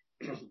Zayin.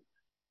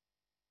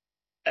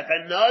 If a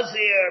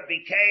Nazir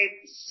became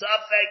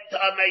Safek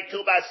Tamei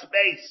Tuba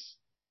space,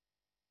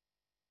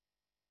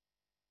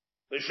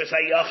 B'Shus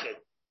HaYachid.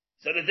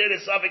 So the din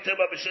is Safek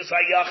Tuba B'Shus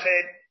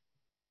HaYachid.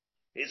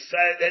 It's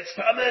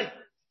Tamei.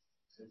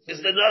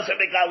 Is the Nazir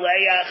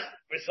Megaleach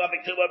for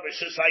Safek Tuba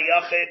B'Shus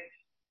HaYachid?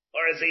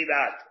 Or is he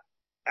not?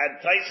 And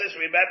Tosfos,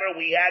 remember,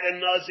 we had a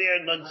Nazir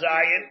in Nun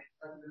Zayin.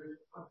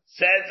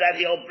 Says that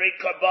he'll bring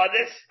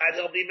karbanis and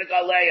he'll be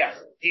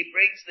megaleach. He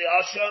brings the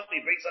asham,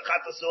 he brings the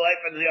chatasoif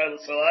and the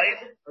alasoif.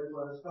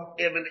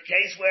 In the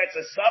case where it's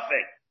a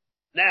suffix.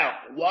 Now,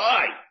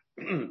 why?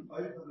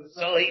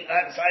 So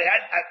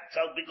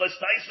because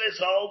Tosfos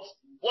holds,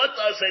 what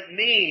does it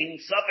mean?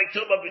 Suffix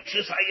tuma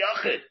b'shus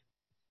hayachid.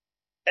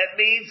 It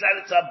means that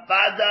it's a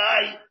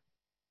vadai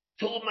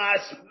tuma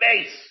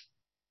space.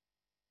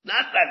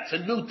 Not that it's a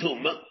new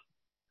tuma,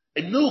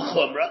 a new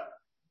chumrah.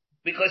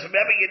 Because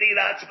remember, you need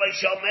Atzmai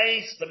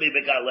Shomeis to be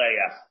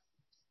Megaleach.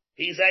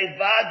 He's a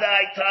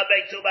Vadai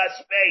Tamei Tuma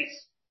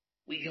space.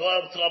 We go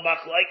to a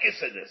Machlaikis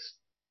in this.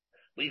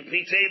 We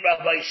between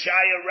Rabbi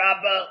Shaya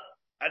Rabbah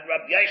and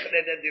Rabbi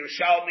Yechanan and the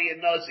Yerushalmi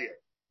and Nazir.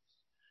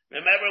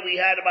 Remember,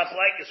 we had a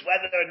Machlaikis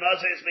whether or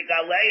Nazir is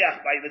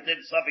Megaleach by the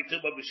Din Safek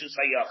Tuma B'Shus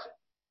HaYachid.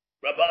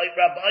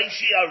 Rabbi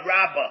Shia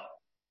Rabbah,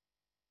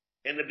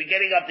 in the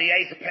beginning of the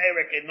 8th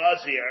parak in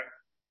Nazir,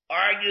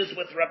 argues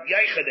with Rabbi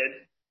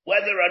Yechanan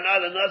whether or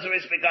not a Nazir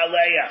is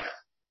Megaleach.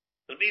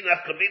 The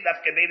Minaf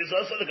Kabin is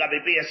also the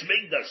Gabi Bias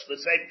Migdash, the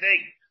same thing,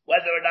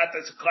 whether or not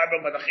there's a carbon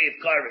with a Chiv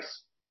Karis.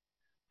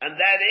 And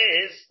that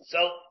is, so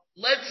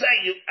let's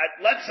say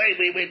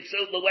we went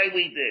through the way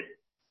we did.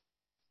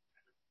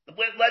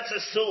 Let's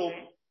assume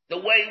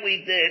the way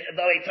we did,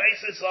 though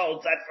Tosfos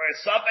holds that for a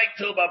Safek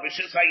Tuba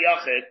B'Shus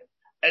HaYachid,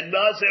 a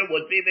Nazir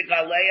would be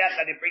Megaleach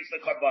and he brings the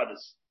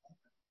Karbanis.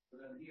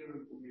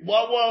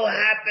 What will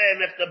happen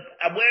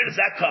where does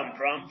that come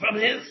from? From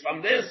this,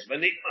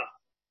 Vanigma.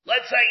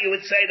 Let's say you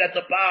would say that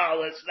the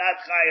Baal is not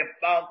Chayav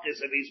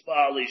Malchus if he's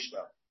Baal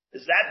Ishta.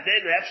 Is that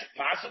then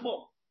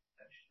possible?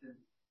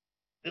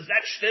 Does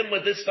that stem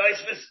with this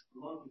Tosfos?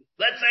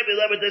 Let's say we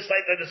live with this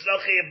type that there's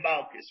no Chayav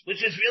Malchus,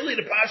 which is really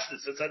the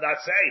Pashtus. It's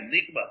not saying,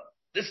 Nigma.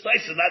 This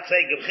Tosfos is not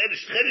saying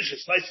Chiddush. Chiddush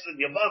is Tosfos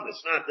in Yavam.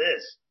 It's not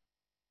this.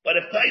 But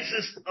if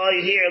Tosfos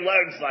here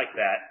learns like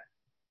that,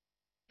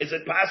 is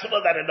it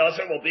possible that a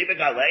Nazir will be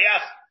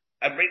Megaleach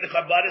and bring the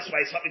Karbanis by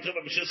Safek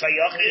Tuba B'Shus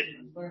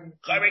HaYachid?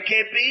 It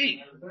can't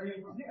be.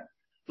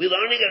 We're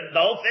learning it,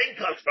 the whole thing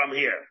comes from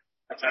here.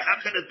 So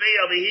how can it be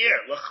over here?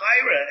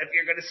 L'chaira, if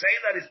you're going to say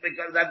that it's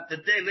because that the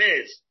din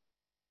is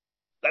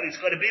that he's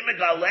going to be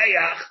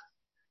Megaleach,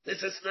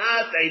 this is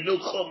not a new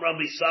Chumrah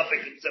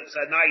Misafek except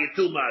Sanaya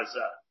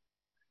Tumaza.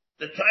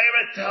 The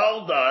Torah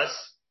told us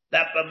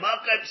that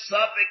b'makam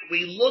suffix,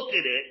 we look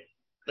at it,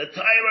 the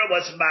Torah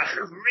was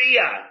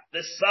machriya,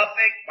 the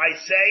suffix, by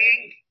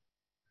saying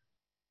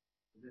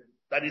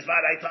that he's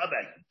vaday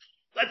tameh.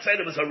 Let's say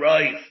there was a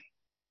rive.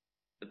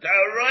 The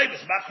Torah rive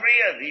is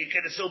machriya. You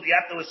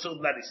have to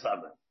assume that he's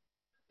tameh.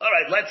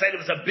 Alright, let's say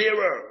there was a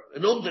bearer,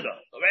 an umdana,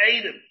 or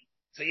Eidim.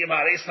 So you're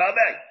vaday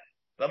tameh.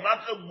 The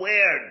makam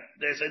where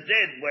there's a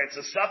din, where it's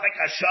a suffix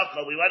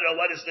hashakal, we want to know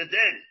what is the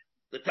din.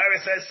 The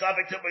Torah says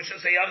suffix to Moshe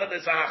Yachad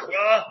is a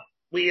hachra,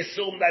 we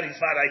assume that he's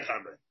vaday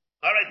tameh.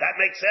 Alright, that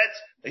makes sense.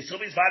 They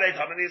assume he's vaday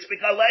tameh, and he's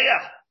speak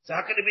aleach. So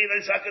how can it be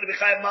that he's not going to be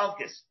chayav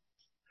malchus?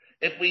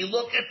 If we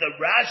look at the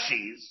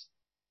Rashis,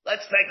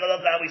 let's take a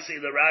look how we see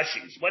the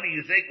Rashis. What do you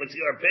think? What's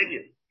your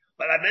opinion?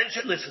 But I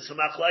mentioned this is a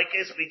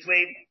machlokes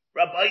between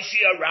Rabbi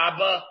Shia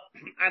Rabbah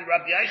and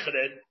Rabbi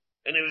Yochanan,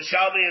 and the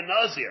Yerushalmi and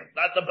Nazir.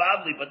 Not the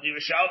Bavli, but the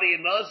Yerushalmi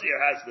and Nazir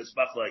has this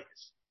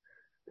machlokes.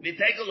 If you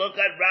take a look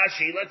at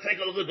Rashi, let's take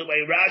a look at the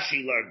way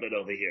Rashi learned it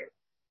over here.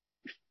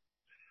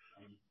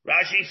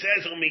 Rashi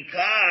says,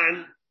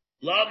 Umikan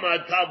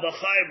lama tal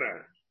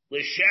b'chaymer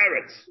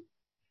l'sheretz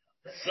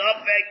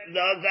safek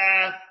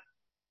naga.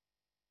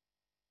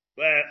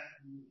 Where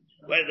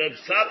the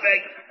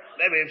suffix,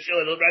 maybe I'm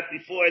sure it'll right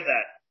before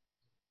that.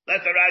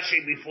 That's the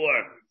Rashi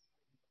before.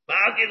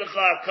 Ma'agi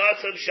l'cha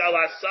kasam shal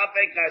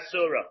ha-suffix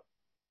asura.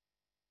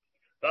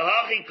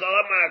 V'hachi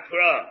kol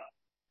ma'akra.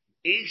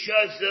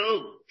 Isha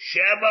zu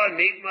sheba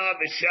nitma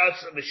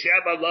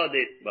v'sheba lo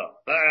nitma.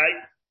 Alright?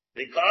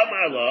 V'kol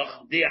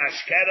ma'aloch di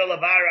ashkera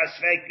levar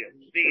asvekim.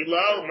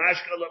 V'ilo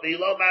mashkala, if you're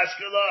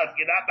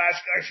not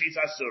mashkar, she's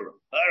asura.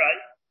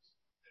 Alright?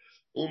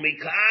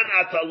 Umikan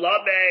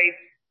atalabe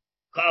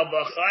Kal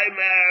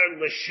v'chaymer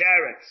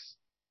l'sheretz.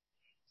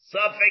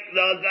 Suffolk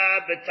noga,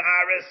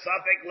 b'taris,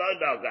 Suffolk lo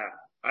noga.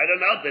 I don't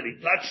know, did he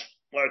touch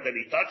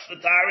the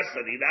taris,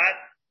 did he not?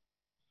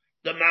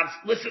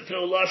 Listen to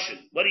Lashon.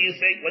 What do you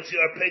think? What's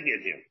your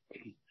opinion here?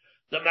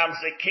 The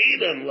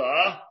Mamzekedim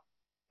law,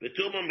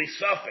 b'tumah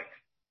misuffolk.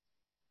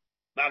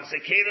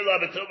 Mamzekedim law,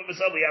 b'tumah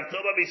misuffolk. We have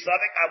tumah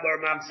misuffolk, and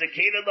we're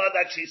Mamzekedim law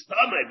that she's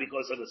tamei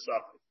because of the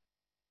suffix.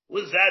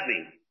 What does that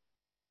mean?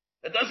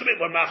 It doesn't mean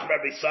we're machmer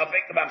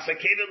b'safek.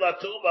 Mamsekina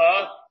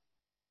latuma.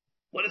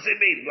 What does it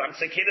mean?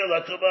 Mamsekina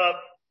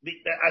latuma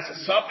as a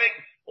suffix,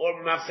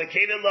 or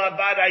mamsekina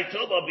lavadai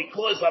tuma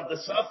because of the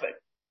suffix?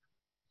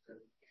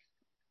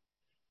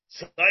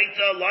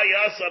 Sotah la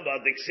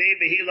yasaba diksi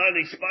behila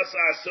nispasa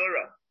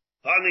asura.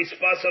 Ha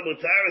nispasa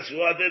mutaris who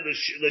did the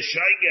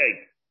shaygeg.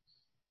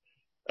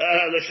 The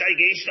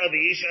ishta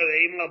v'isha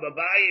ve'imla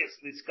babayis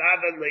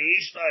niskaven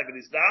leishta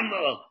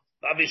v'nisdamno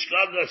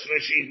v'avishkagos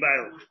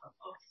v'shihbail.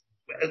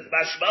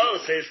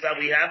 Mashmal says that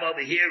we have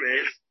over here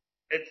is,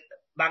 it's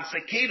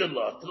Mamsekidin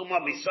law, Tuma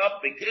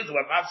Misop, because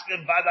we're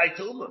Mamsekin Vadai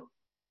Tuma.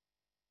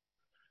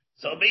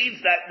 So it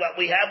means that what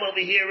we have over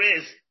here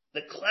is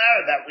the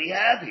clara that we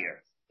have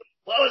here.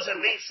 What does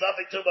it mean,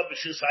 Suffolk Tuma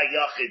B'Shus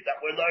HaYachid,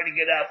 that we're learning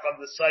it out from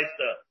the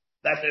Sotah,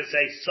 that there's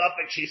a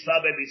Suffolk,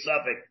 Shisabeh,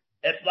 B'Suffolk.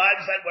 It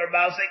implies that we're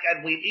Mamsek,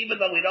 and even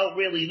though we don't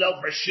really know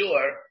for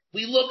sure,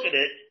 we look at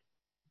it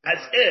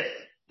as if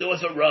there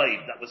was a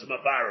ride that was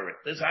mavarit.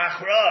 There's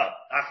achra.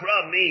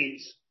 Achra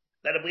means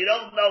that if we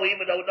don't know,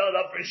 even though we don't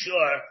know for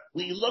sure,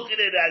 we look at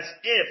it as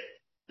if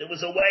there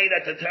was a way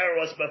that the Torah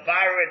was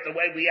mavarit, the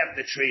way we have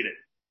to treat it.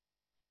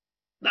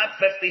 Not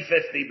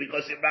 50-50,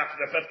 because you're not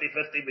going to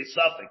 50-50 be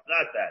suffix.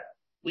 Not that.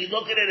 We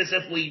look at it as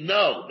if we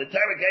know. The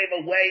Torah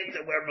gave a way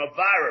that we're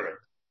mavarit.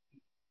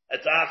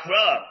 It's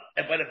achra.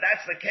 But if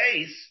that's the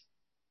case,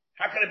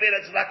 how can it be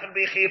that it's not going to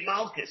be chiv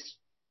malchus?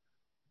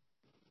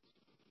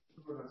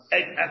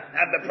 And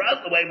the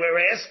problem, the way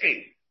we're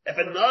asking, if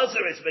a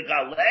Nazir is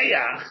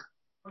Megaleach,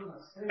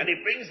 and he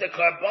brings the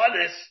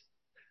Karbonis,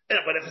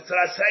 but if it's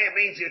Rasay, it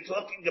means you're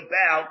talking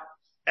about,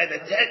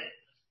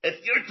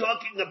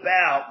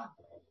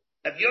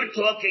 if you're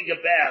talking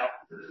about,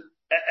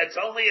 it's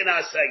only an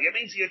Asay, it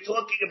means you're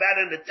talking about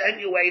an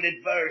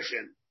attenuated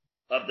version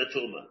of the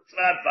Tumah. It's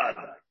not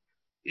Vada.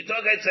 You're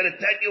talking, it's an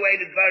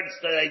attenuated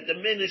version, a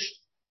diminished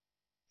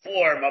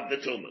form of the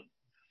Tumah.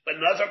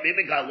 But Nazir be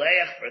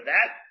Megaleach for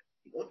that?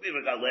 He won't be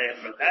Megaleach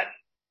for that.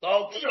 The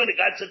whole Tumah, the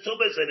Gatsa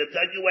Tumah is an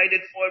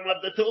attenuated form of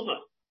the Tumah.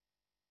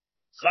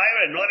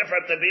 Chayra, in order for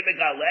him to be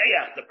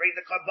Megaleach, to bring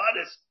the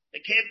Karbanis,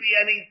 there can't be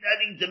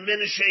any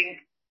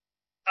diminishing,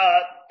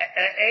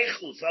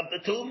 echus of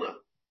the Tumah.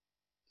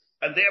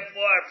 And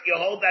therefore, if you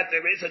hold that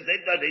there is a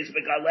din that he's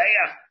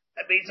Megaleach,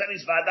 that means that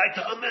he's Vadai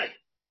Tameh.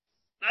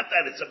 Not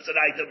that it's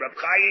subsidized to Reb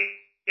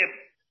Chaim.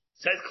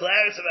 Says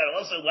Clarence about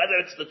also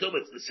whether it's the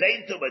Tumah, it's the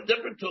same Tumah,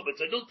 different Tumah,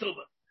 it's a new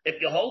Tumah. If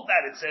you hold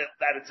that it's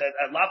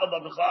a lava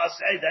of the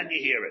say, then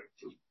you hear it.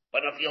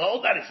 But if you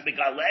hold that it's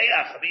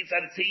Megaleach, it means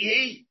that it's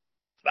he.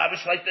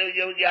 It's like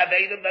you have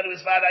Adam that it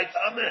was Vadai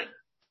Tameh.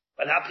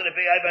 But how can it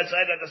be I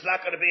say that it's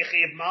not going to be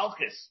Chiv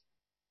Malchus?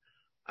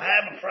 I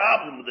have a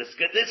problem with this.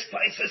 Can this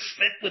Taisus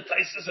fit with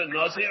Taisus and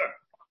Nazir?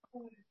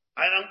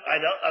 I don't,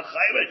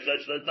 it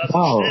doesn't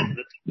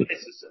fit.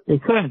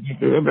 It could.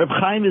 Reb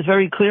Chaim is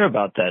very clear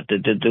about that.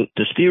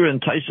 The steer in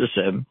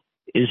Taisus,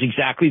 is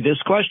exactly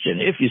this question.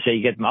 If you say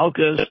you get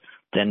Malkus,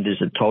 then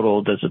there's a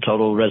total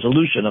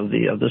resolution of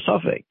the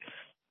suffix.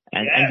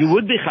 And you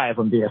would be chayav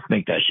from the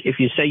Mikdash. If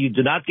you say you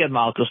do not get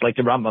Malkus, like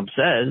the Rambam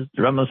says,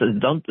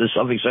 the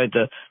suffix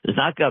Sotah does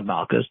not get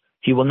Malkus,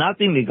 he will not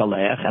be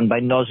Migaleach, and by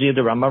Nazir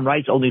the Rambam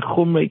writes only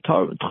Chumrei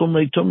Tumra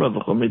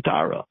v'Chumrei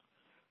Tara.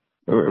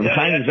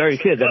 Chaim is very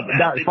clear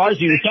that as far as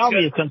the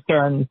Yerushalmi is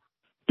concerned,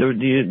 the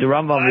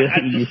Rambam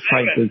is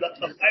trying to. The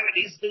Chayra,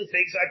 these two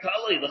things are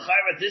totally the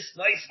Chayra. This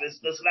niceness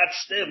does not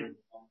stem.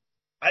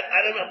 I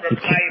don't know if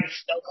Rabbi Chaim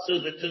stuck to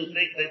the two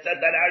things. They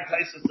said that our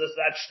Taisus does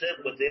not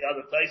stem with the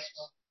other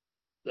Taisus.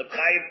 The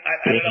Chaim, I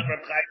don't know if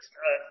Rabbi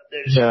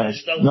Chaim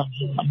stuck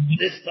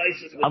this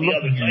Taisus with the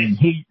other Taisus.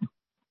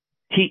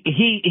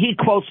 He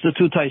quotes the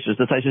two Taisus,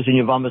 the Taisus in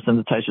Yavamas and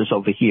the Taisus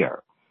over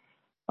here.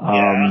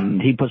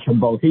 He puts them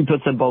both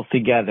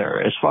together.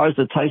 As far as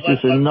the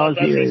Taisus in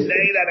Nazir.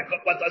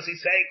 What does he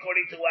say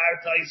according to our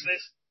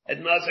Taisus?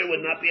 And Nazir would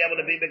not be able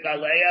to be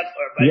Megaleach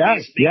or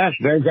Yes,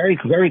 very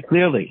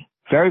clearly.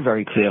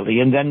 Very clearly.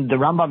 And then the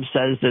Rambam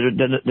says that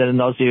a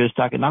Nazir is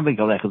talking not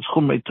Megaleach, it's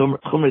Chumrei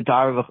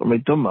Tara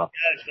v'Chumrei Tumra.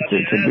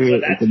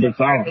 It's a big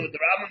problem.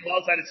 The Rambam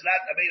knows that it's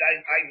not, I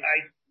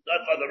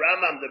not for the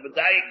Rambam, the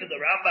Medayik of the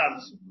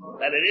Rambams,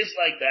 that it is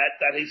like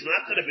that he's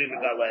not going to be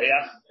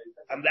Megaleach.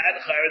 And that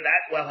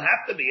will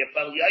have to be a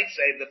Fel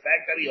Yaitsev, the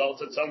fact that he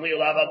holds it's only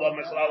Olav Abba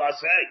Mislal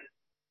Asay.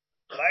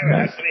 Chayr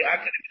has to be, how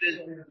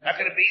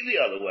can it be the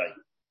other way?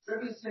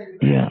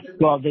 Yeah.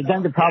 Well,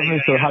 then the problem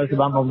is, so how does the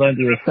Rambam learn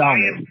the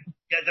Yerushalmi?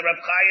 Yeah, the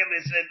Reb Chaim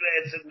it's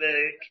in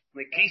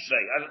the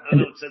Kisvei. I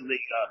know it's in the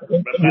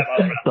Reb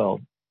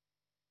Chaim.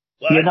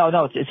 Yeah,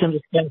 no, it's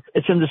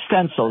in the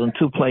stencil in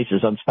two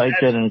places, on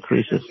Spiked and in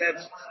creases.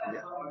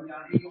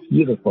 It's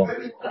beautiful.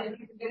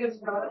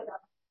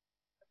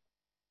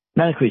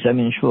 Not in creases, I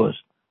mean in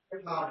shores.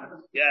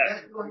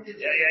 Yeah.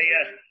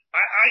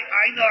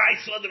 I know, I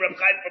saw the Reb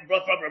Chaim from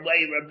Reb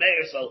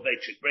Meir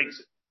Soloveitchik brings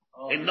it.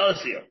 In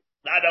Nazir.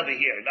 Not over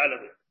here.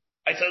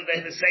 I saw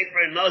the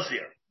Sefer in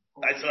Nazir.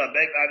 I saw I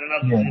don't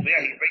know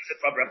where he brings it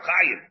from Reb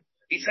Chaim.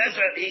 He says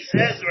Reb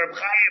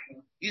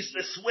Chaim used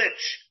to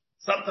switch.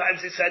 Sometimes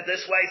he said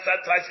this way,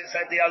 sometimes he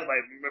said the other way.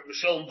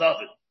 Mishul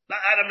David.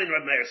 I don't mean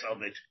Reb Meir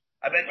Soloveitchik.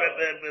 I mean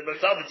Reb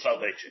David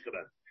Soloveitchik.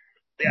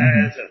 The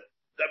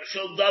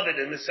Mishul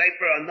David in the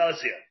Sefer on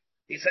Nazir.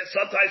 He said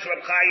sometimes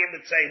Reb Chaim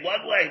would say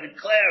one way, with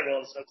Claire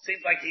also. It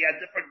seems like he had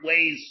different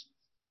ways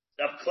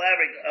of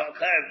clearing,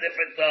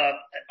 different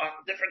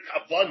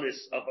kavanis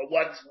of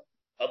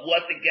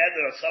what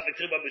together or something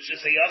too, but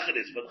just a yachid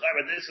is. But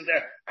this and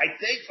there. I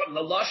think from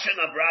the lashon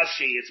of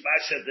Rashi, it's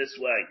masha this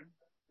way.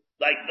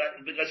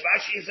 Because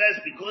Rashi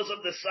says, because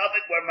of the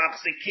suffix we're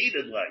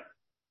machzikided like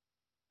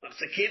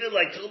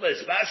Tuma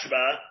is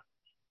mashma,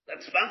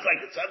 it sounds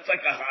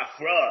like a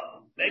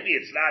hafra. Maybe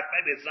it's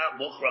not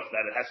mukhrach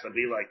that it has to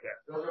be like that.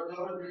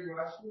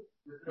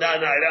 No, I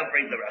don't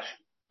bring the Rashi.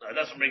 No, it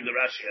doesn't bring the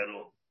Rashi at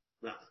all.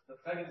 No.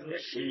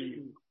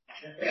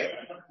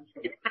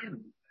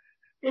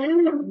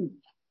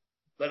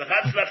 But the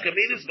Chatzlach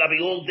Kabin is going to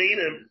be all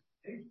dinim.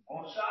 Everything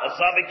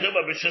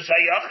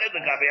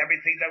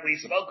that we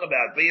spoke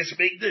about. V'yish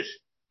Migdash.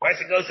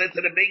 Person goes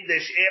into the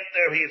Migdash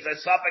after he is a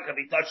suffix and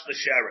he touched the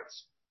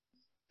sherets.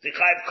 The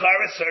Chayv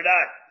Karas or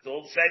not. It's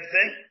all the same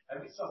thing.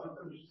 Every suffix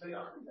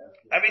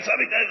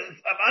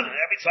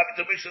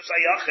to Mishus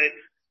Hayachid,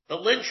 the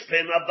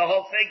linchpin of the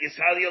whole thing is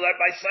how you learn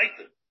by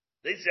Sotah.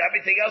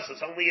 Everything else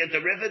is only a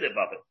derivative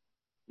of it.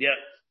 Yeah.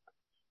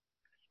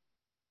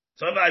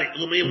 Somebody,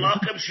 Umi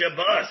Malkam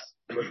Shabbos.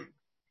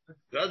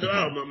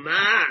 Sotah.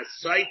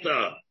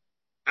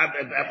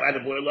 And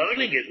if we're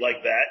learning it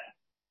like that,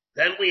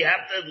 then we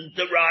have to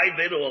derive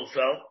it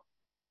also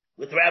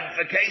with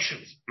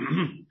ramifications.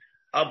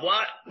 Of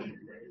what?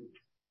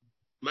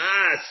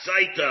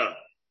 Sotah.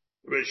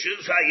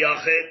 Rishus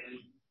HaYachid.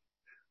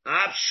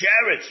 Av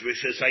Sheretz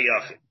Rishus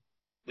HaYachid.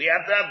 We're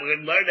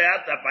going to learn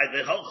out that by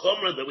the whole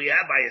chumrah that we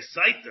have by a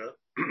Sotah,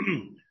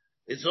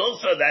 it's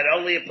also that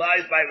only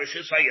applies by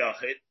Rishus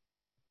HaYachid.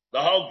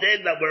 The whole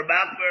din that we're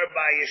machmer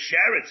by a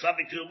sheret,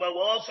 something to will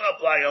also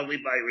apply only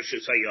by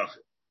Rishus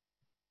HaYachid.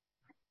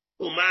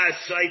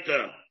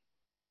 Sotah.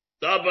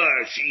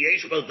 Dabar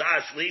sheyesh bo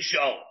das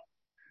lishol.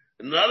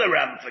 Another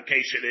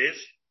ramification is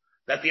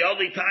that the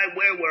only time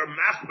where we're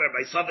machmer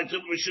by something to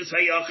Rishus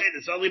HaYachid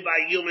is only by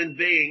a human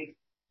being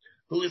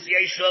who is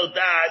yeshlo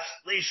das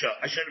lisha.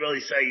 I shouldn't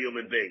really say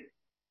human being,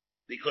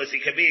 because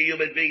it can be a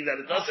human being that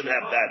it doesn't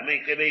have that. I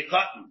mean, it can be a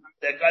cotton.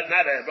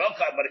 Not a real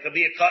cotton, but it can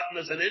be a cotton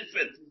as an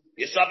infant.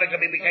 Your stomach can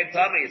became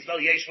tummy. It's no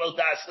yeshlo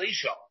das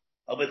lisha.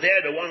 Over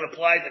there, the one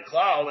applied the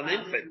klal, an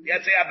infant. You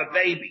have to have a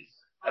baby.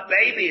 A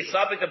baby, the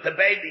stomach of the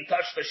baby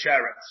touched the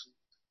sherets.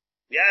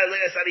 Yeah,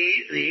 like I said,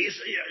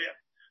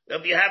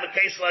 if you have a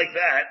case like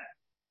that,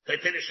 so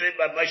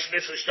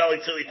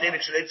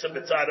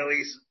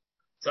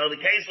the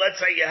case, let's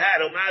say you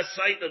had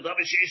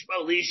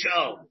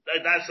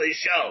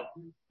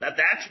that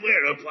that's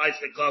where it applies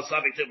to call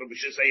something to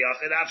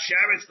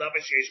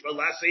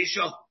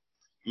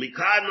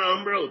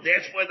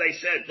that's where they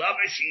said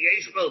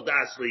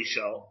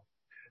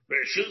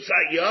Bershus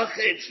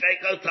HaYochid,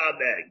 Sveiko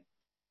Tabeg.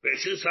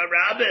 Bershus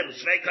HaRabim,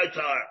 Sveiko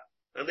Tar.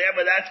 And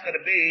therefore that's going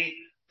to be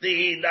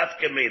the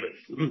Nafkamina.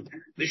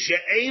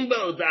 V'she'ein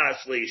bo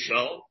das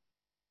lisho.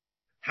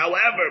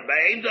 However,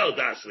 Be'ein do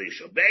das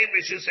lisho. Be'ein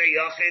Bershus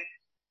HaYochid,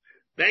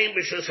 Be'ein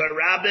Bershus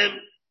HaRabim,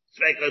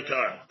 Sveiko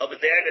Tar. Over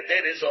there, the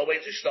din is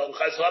always a Shtom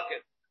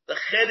Chazokin. The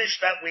Chiddush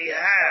that we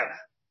have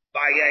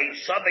by a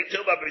suffix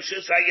tuba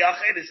Bershus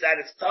HaYochid is that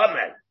it's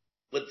Tameh.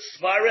 With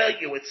Svara,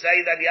 you would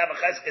say that you have a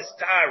Cheskes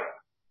Tara.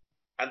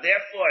 And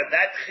therefore,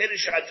 that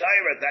Chiddush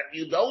HaTorah that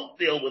you don't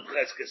deal with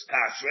Cheskes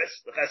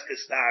Kashrus, the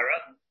Cheskes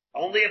Tara,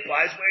 only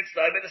applies where it's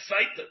done in a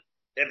Sotah.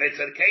 If it's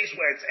a case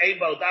where it's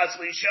Ebo Das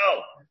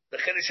Lisho, the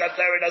Chiddush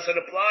HaTorah doesn't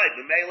apply.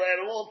 The Mela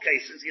in all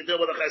cases, you deal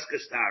with a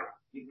Cheskes Tara.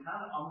 You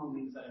can't almost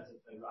mean that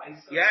it's a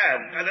rice. Yeah,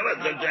 I know it.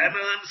 Of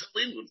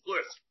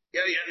course.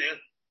 Yeah.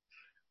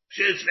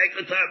 Shit's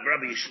Nekotah,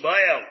 Rabbi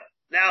Yishmael.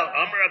 Now,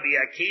 Rabbi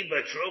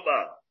Akiva, Truba.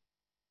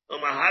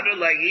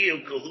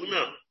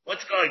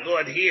 What's going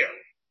on here?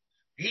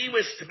 He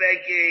was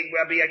speaking,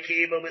 Rabbi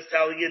Akiva was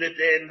telling you that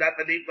then that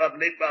the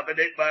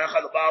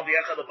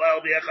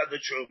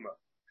Truma.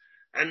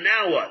 And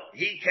now what?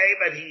 He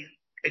came and he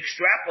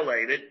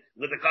extrapolated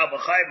with the Kal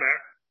V'Chaimer.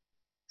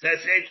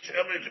 Says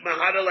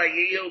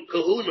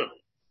Kahuna.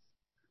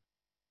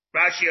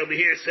 Rashi over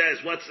here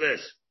says, what's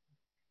this?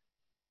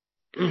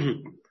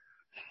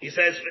 He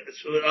says,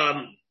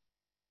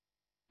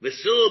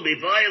 Vesul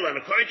Bivayel, and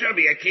according to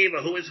Rabbi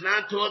Akiva, who is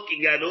not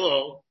talking at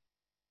all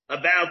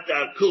about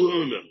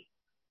Kahuna.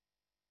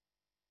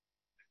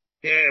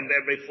 Here,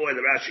 before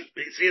the Rashi.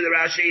 See the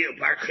Rashi,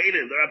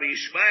 Parchinin, the Rabbi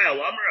Yishmael,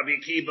 Rabbi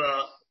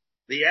Akiva,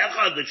 the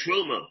Echad, the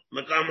Truma,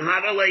 Makam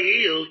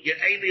Hadalayu,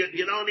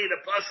 you don't need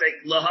a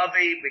pasek,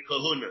 Lahavi,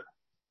 Kahuna.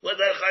 Well,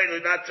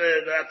 not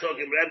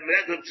talking,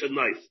 it's a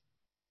knife.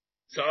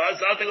 So I was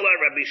talking about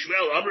Rabbi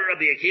Yishmael,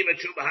 Rabbi Akiva,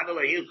 Truma,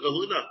 Hadalayu,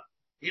 Kahuna.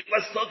 He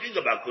was talking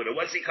about Kahuna.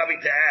 What's he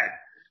coming to add?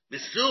 The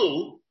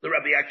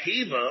Rabbi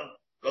Akiva,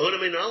 Kahuna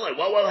Minalai.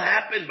 What will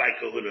happen by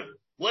Kahuna?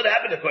 What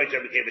happened according to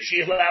Rabbi Akiva? Is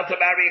she allowed to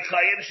marry a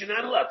Kayan? She's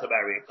not allowed to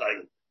marry a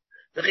Kayan.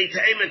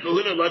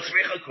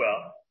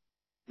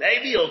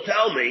 Maybe you'll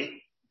tell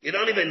me you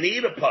don't even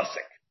need a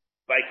pasuk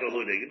by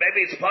Kahuna.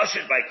 Maybe it's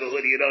pasuk by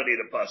Kahuna. You don't need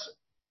a pasuk.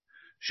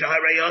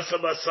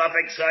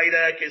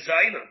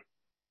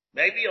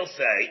 Maybe you'll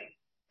say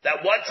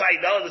that once I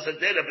know there's a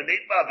din of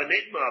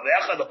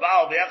v'nitma, the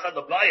baal,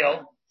 the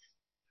bayil,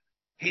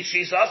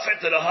 she's offered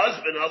to the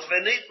husband,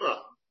 v'nitma.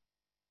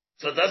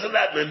 So doesn't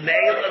that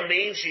memela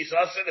mean she's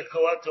offered to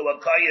go to a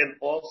kayan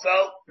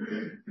also?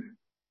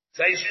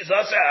 Say she's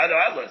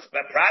offered,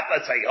 but prat,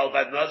 let's say,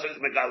 that Nazir is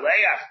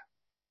megaleach.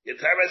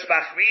 Yeteres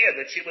bachriya,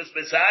 that she was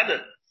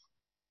mizanin.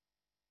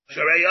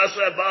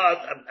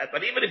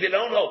 But even if you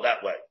don't hold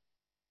that way,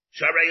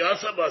 maybe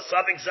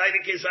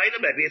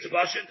it's a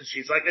Bashan,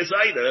 she's like a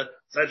Zaida,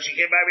 so she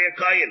can marry a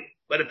Kayan.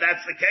 But if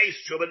that's the case,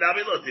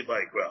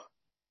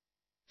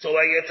 so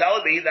are you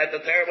telling me that the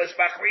Torah was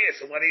Bachriya,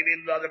 so what do you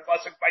need another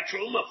pasuk by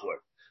Truma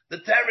for? The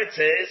Torah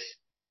says,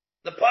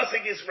 the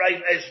pasuk is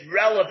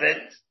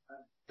relevant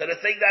to the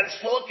thing that it's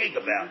talking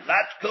about,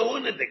 not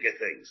Kahuna-dika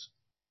things.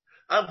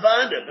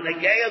 Avanda, but the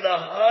gay of the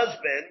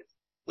husband,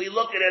 we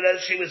look at it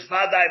as she was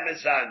Vadai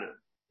Mizana.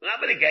 Not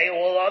but the gay of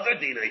all other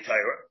Dinei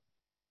Torah.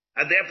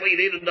 And therefore you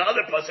need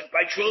another pasuk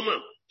by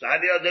Truma. So how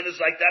do you know it's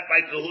like that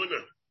by Kahuna?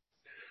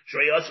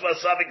 Shreyosma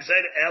Savik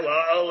said,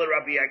 Elo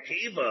Rabbi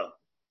Akiva.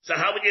 So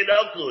how would you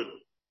know Kahuna?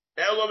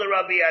 Elo the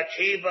Rabbi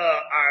Akiva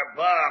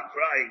Arba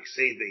crying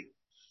Sivi.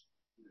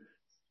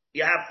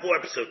 You have 4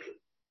 psukim.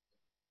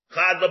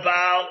 Chad the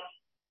Baal,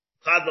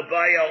 Chad the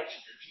Bayel,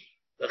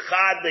 the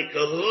Chad the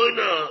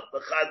Kahuna, the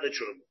Chad the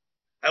Truma.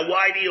 And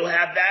why do you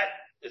have that?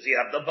 Because you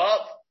have the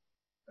Vav.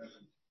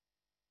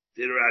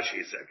 Did Rashi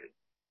a second.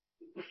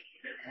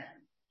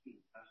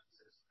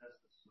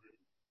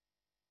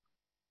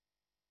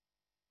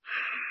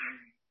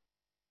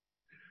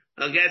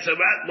 Okay, so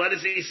what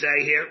does he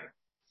say here?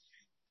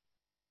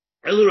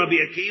 Elu Rabbi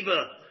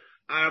Akiva,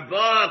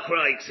 Arba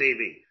crying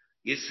Sivi.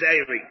 You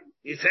say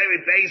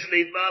base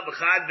nitma,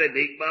 b'chad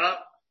v'nitma,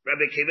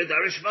 Rabbi Akiva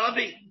darish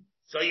vavi.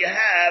 So you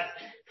have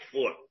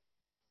 4.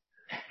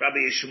 Rabbi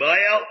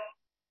Yishmael,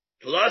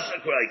 plus a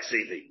crying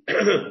Sivi.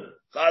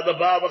 Chad the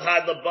Baal,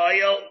 b'chad the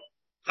Bayel,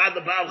 Chad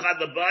the Baal, b'chad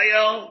the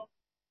Bayel,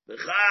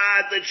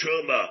 b'chad the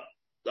Truma.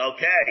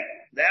 Okay,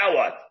 now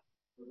what?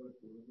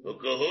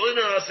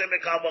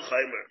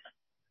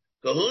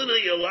 Kahuna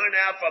you learn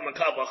out from a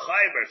Kal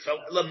V'Chaimer. So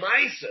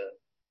Lamaisa,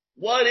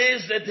 what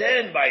is the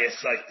din by a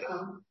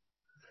Sotah?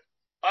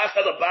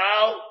 Achad the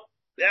Baal,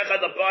 Echad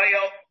the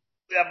Bayel.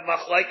 We have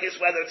machlekes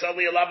whether it's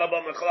only a lava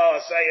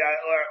b'mechla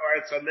or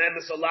it's a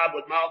memes a lab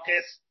with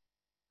malchus.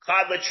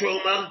 Chad the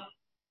Truma.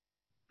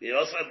 You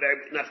also have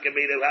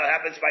nafkamina. What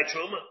happens by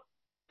Truma?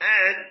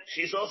 And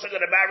she's also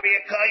going to marry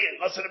a Kayan.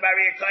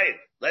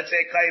 Let's say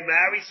a Kayan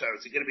marries her.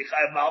 Is it going to be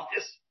Chayav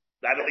Malchus?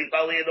 That'll be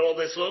probably in all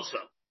this also.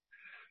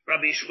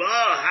 Rabbi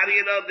Shmuel, how do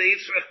you know the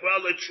Yitzrach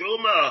well the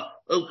Truma?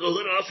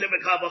 Kahuna also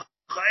Kal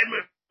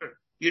V'Chaimer.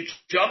 You're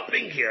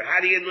jumping here. How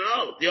do you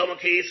know?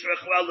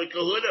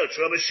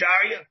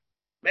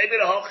 Maybe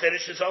the whole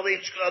Kiddush is only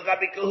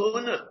Gabi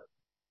Kahuna.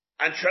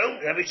 And true,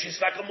 maybe she's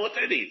like a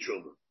mutter to eat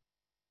truma.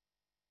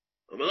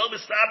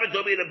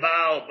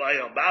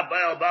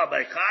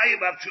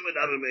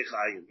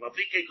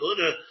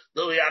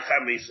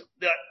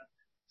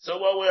 So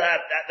what we'll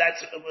have,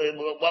 that's what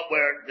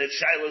the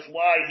shaila is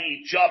why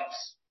he jumps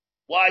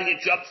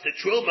to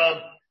truma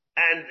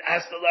and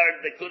has to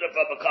learn the kuda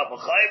from a couple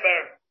chayber.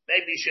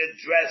 Maybe he should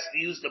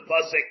use the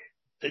pasuk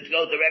to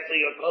go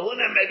directly or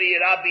kahuna. Maybe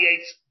it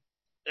obviates,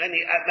 and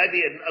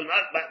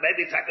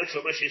maybe tackle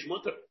truma she's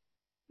mutter.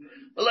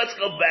 Well, let's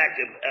go back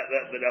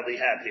that we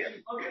have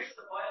here.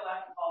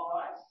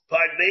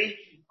 Pardon me?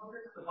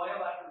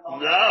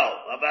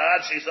 No,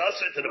 about she's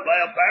also to the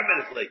bio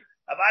permanently.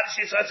 About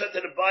she's also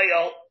to the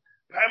bio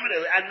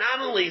permanently, and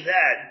not only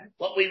that,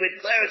 what we would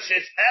declare is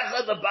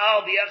Echa the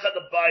Baal, the Echa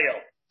the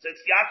bio.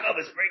 Since Yaakov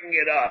is bringing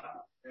it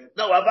up.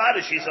 No,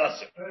 Avada she's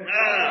also.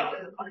 No.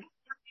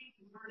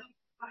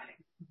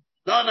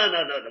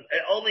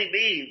 It only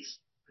means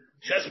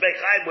just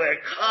Mechayim where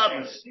it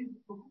comes.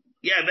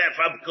 Yeah, man,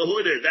 from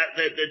Kahuna, that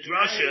the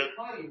drasha,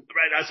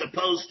 right? As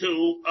opposed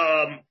to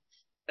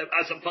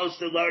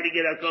learning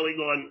it or going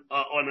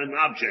on an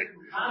object.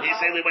 He's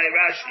saying the way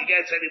Rashi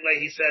gets anyway.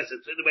 He says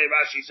it's in the way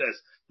Rashi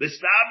says.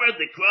 Mistaber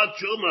the Krod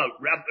Truma,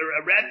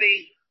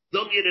 Rebbe,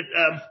 don't get it.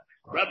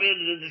 Rabbi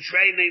the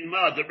training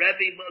mud, the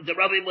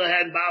Rabbi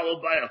Mohen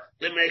Baal Baal,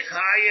 the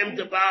Mechayim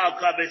the Baal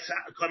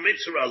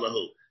Kamitzra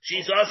Lahu.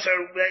 She's also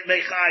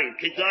Mechayim,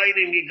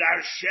 Kedoinim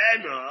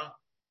Yigarshena.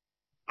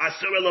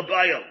 Asura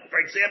Labayel. For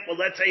example,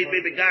 let's say he'd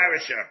be the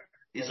Garisher.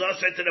 He's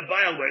also into the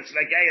Bayel where it's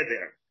like Aya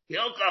there.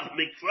 Hilkach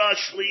Mikra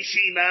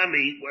Shlishi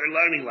Nami, we're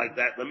learning like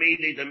that.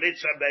 Lamini, the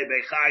Mitzvah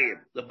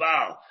Bechayim, the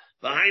Baal.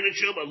 Behind the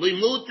Chuba,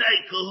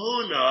 Limute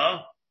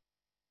Kahuna,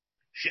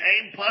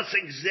 Shein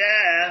Pasik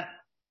Zeh,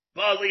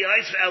 Bali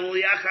Yisrael,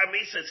 Liachar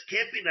Misas,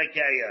 Kipping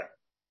Akaya.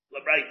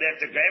 Right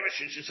after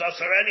Garisher, she's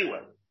also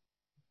anyway.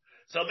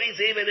 So it means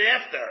even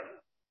after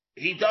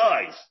he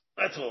dies.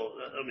 That's all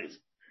it means.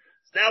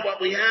 Now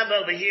what we have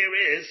over here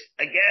is,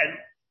 again,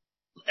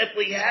 if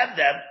we have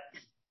them,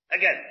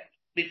 again,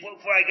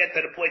 before I get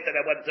to the point that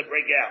I wanted to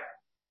bring out,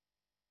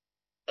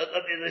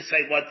 let me just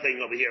say one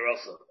thing over here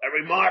also. A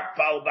remark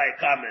followed by a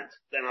comment,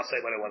 then I'll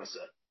say what I want to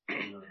say.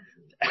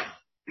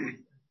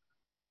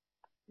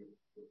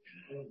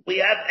 We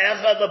have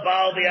Echa the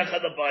Baal, the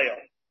Echa the Baal.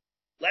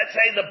 Let's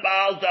say the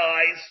Baal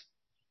dies,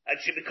 and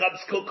she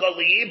becomes Kuka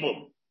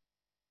Li'ibum.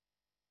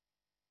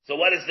 So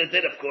what is the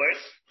din, of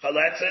course?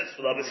 Chaletzes,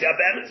 V'lovas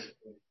Yabemes.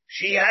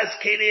 She has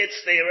Kiryat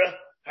Stira,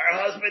 her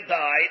husband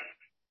died,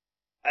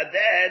 and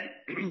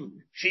then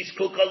she's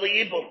Kuka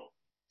Li'ibum.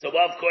 So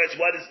well, of course,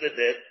 what is the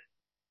din?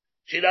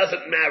 She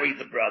doesn't marry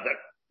the brother.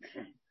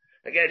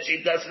 Again,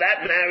 she does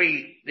not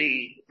marry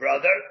the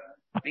brother,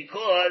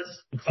 because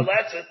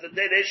Chaletzes, the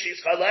din is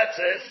she's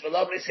Chaletzes,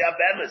 V'lovas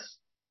Yabemes.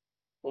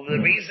 Well, the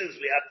reasons,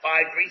 we have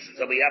 5 reasons,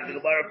 and we have to go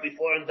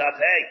before in Daf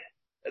Hey.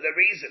 And the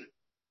reason.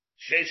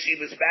 She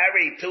was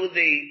married to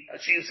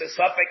she was a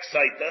Suffolk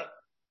Sotah.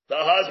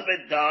 The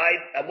husband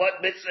died, and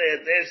what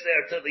mitzvah is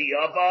there to the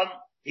Yavam?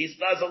 He's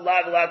not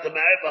allowed to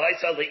marry, but I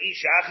saw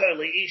Li'ish Achar,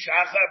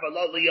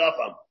 below the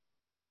Yavam.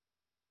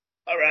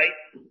 Alright.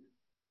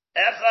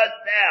 Echad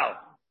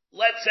now,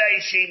 let's say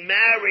she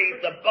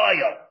married the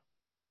Baal.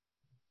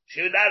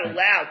 She was not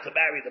allowed to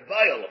marry the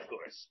Baal, of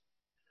course.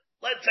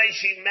 Let's say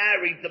she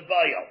married the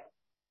Baal,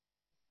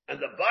 and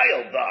the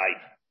Baal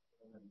died.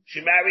 She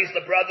marries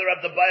the brother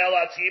of the Baal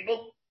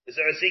Atzibul. Is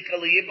there a Zika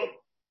Li'ibum?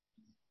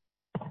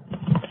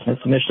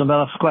 That's Mishnah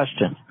Melech's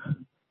question.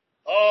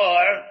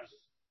 Or,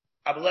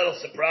 I'm a little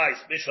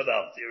surprised, Mishnah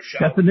Melech, your show.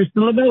 That's the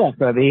Mishnah Melech,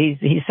 Rabbi.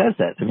 He says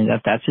that. I mean,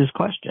 that's his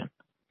question.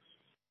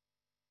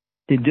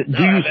 Do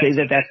you say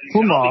that's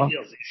Kumar?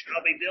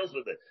 Shelby deals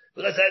with it.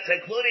 Because that's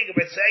including, if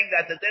it's saying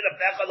that the din of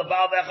Becha the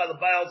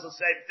Baal is the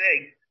same thing,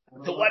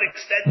 to what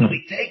extent do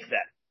we take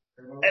that?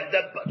 And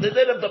the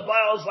din of the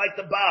Baal is like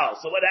the Baal.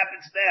 So what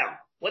happens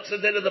now? What's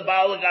the din of the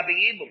Baal and Gabi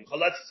Yibum? And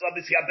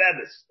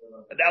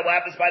now what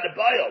happens by the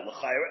Baal?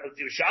 The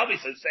Yerushalmi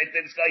says the same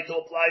thing is going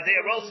to apply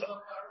there also.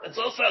 It's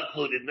also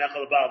included in Echad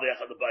the Baal,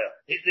 Echad the Baal.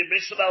 The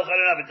Mishnah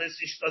does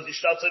he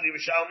start on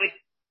Yerushalmi?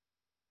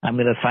 I'm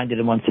going to find it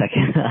in 1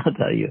 second. I'll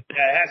tell you.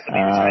 Yeah, it has to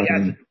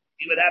be.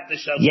 He would have to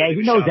show. Yeah,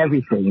 he knows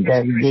everything.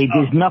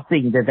 There's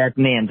nothing that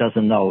man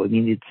doesn't know. I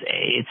mean,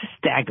 it's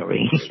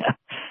staggering.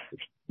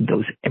 He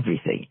knows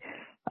everything.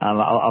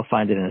 I'll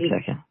find it in a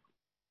second.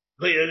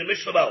 The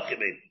Mishnah Melech, you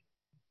mean?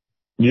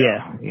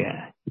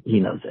 Yeah. He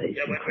knows that.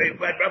 Yeah, when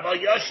Rabbi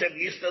Yosef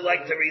used to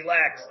like to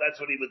relax, that's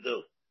what he would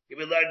do. He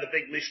would learn the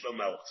big Mishnah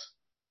Melech.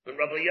 When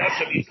Rabbi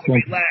Yosef used to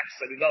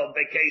relax and go on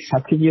vacation. How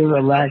can you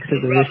relax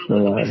at the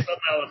Mishnah Melech?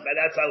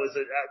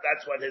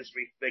 That's what his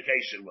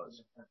vacation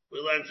was. We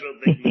learned through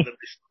the Mishnah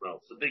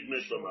Melech, the big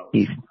Mishnah Melech.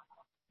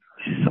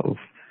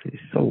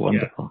 He's so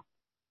wonderful.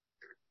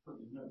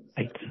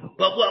 Yeah.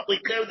 But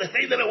the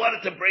thing that I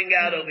wanted to bring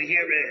out over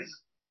here is,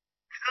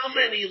 how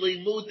many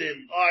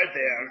limudim are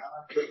there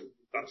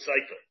from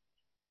Sotah?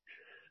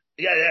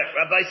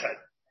 Rabbi said.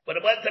 But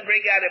I want to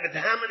bring out of it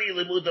how many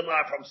limudim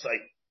are from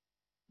Sotah.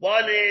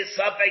 One is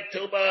Safek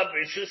Tuba,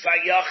 Rishus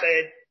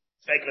HaYachid,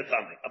 Sfek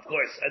Latami. Of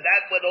course. And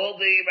that with all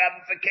the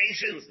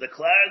ramifications, the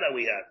clear that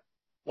we have.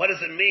 What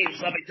does it mean?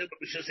 Safek Tuba,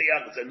 Rishus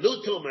HaYachid. It's a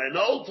new tumor, an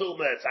old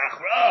tumor, it's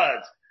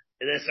Achrad,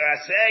 it's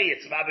Rasei,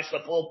 it's Mabish the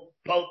full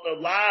Pot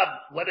Lab.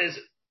 What is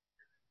it?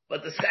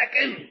 But the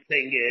second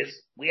thing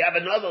is, we have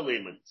another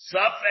limit.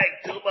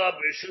 Safek Tuba,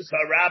 Rishus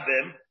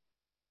HaRabim,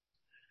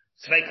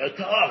 Sfek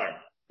Latar.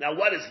 Now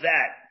what is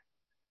that?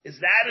 Is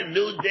that a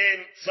new din,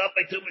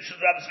 Safek Tuba B'Shus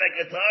Rabbi Sfek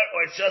Latar,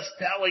 or it's just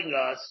telling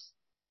us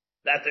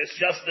that there's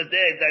just a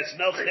din, there's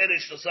no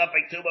chiddush to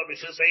Safek Tuba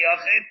B'Shus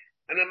HaYachid,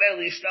 and Amel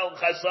Yishtel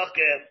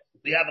Chazakeh,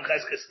 we have a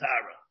Chazkes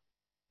Tara.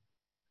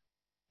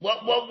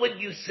 What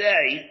would you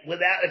say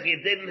without, if you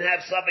didn't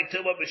have Safek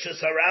Tuba B'Shus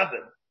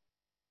HaRabim?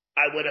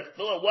 I would have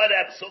thought,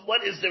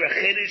 what is there a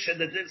chiddush in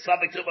the din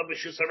Safek Tuba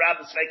B'Shus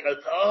HaRabim Sfek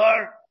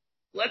Latar?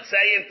 Let's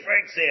say, if, for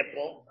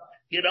example,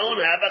 you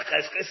don't have a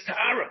Chazkes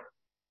Tara.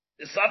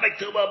 The Safek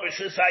Tuba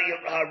B'Shus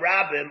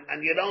HaRabim,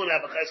 and you don't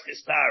have a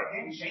Cheskes Tara.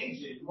 You can't change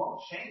it. You won't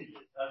change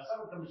it.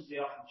 Safek Tuba B'Shus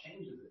HaYachid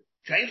changes it.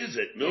 Changes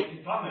it, no?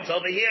 So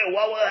over here,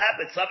 what will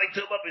happen? Safek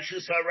Tuba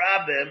B'Shus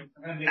HaRabim,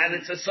 and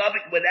it's a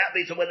Safek without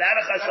a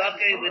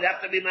Chazake, we'd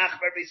have to be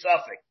Machmer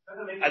B'Safek.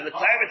 And the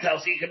Torah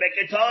tells you can make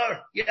a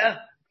tar.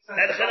 Yeah. And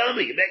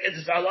you make it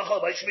to Halacha,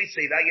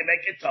 you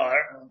make it tar,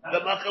 the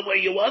Makom where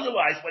you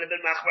otherwise would have been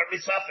Machmer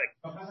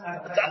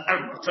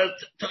B'Safek. So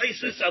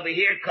Tosfos over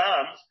here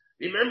comes,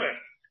 remember,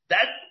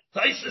 that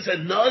Tosfos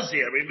and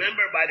Nazir,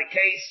 remember by the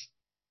case,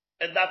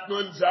 and that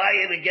Nun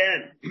Zayin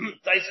again,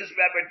 Tosfos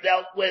remember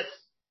dealt with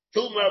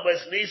Tuma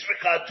was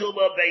Nisrika,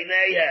 Tuma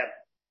Beineihem,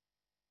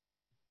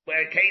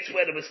 where a case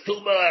where there was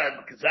Tuma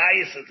and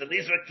Kazayas, and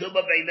Nisrika,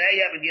 Tuma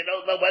Beineihem, and you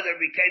don't know whether it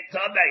became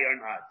Tamei or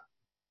not.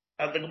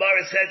 And the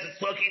Gemara says it's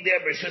talking there,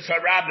 B'Shus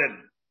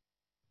HaRabim,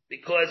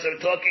 because they're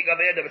talking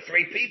over here, there were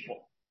three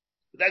people.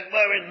 That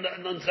Gemara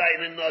in Nun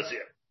Zayin and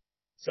Nazir.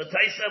 So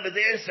Tosfos over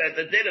there said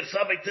the din of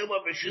Safek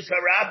Tuba B'Shus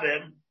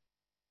HaRabim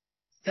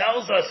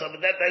tells us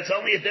that there's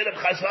only a din of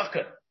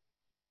Chazakah.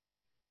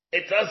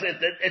 It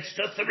doesn't. It's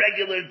just a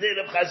regular din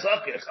of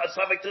Chazakah.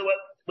 Safek Tuba,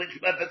 which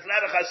if it's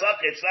not a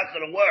Chazakah, it's not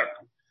going to work.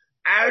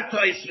 Our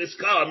Tosfos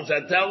comes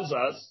and tells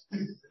us.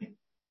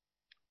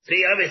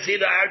 See our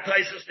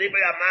Tosfos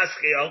Nibay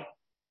Amaschio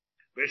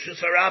B'Shus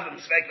HaRabim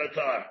Sfek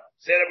Latar.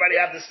 See everybody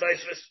have this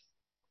Tosfos?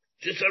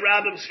 B'Shus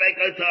HaRabim Sfek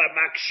Latar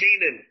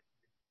Makshinim.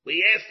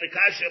 We asked the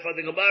kasha for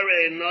the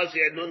Gemara in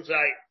Nazir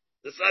Nunzai.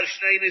 The Sar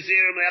Shnei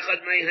Nazirim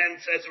Echad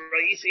Mehem says,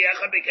 Ra'isi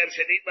Echad became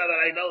Shanitma,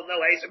 that I don't know,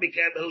 Esa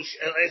became who?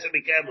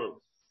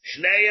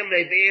 Shneim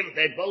Neviim,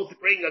 they both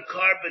bring a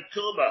carbon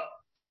tumor.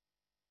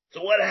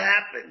 So what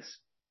happens?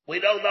 We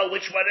don't know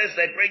which one is,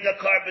 they bring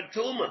a carbon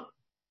tumor.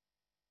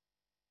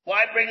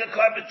 Why bring a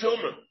carbon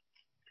tumor?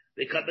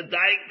 Because the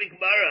Daik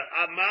Mikmara,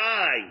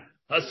 Amai,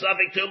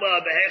 Hasavik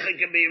tumor, Behechan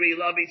can be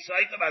relobi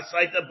Saita,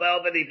 Saita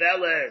Belvani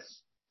Veles.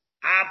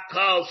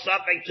 Kol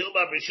Safek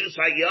Tuba B'Shus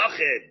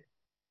HaYachid.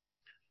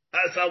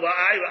 So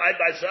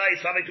I say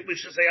Safek Tuba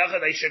B'Shus HaYachid,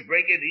 they should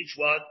bring in each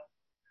one.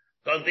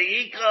 So the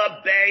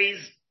Ika Bay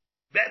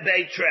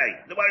Trey.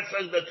 The one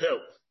says the two.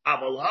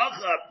 Aval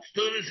Hacha,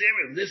 students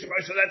here, this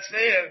person that's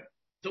there.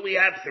 So we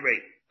have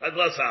three.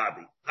 Aglos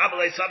Abi.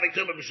 Aval Safek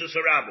Tuba B'Shus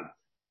HaRabim.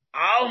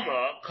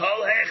 Alma,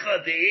 Kol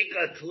Hecha, the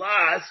Ika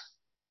Tlas.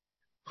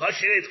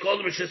 Chashir, it's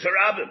called B'Shus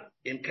HaRabim.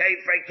 In K.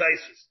 Frank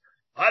Tosfos.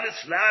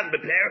 Hadislan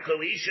beper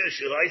kalisha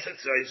shloisat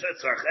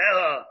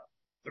tzarcheha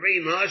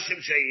 3 nashim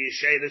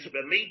sheyis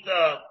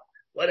b'mita.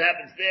 What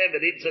happens there?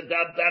 V'nitza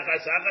dab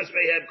tachas achas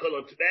mehem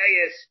kolot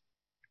tbeyes.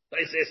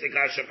 Tosfos the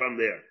kasha from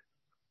there.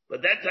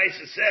 But that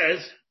Tosfos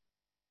says,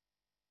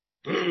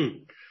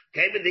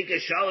 came in the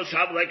shalosh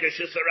have like a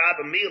shisarab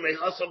and meal may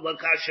hustle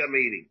lakasha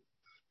meeting.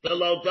 The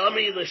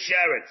lodami the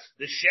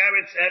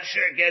sherets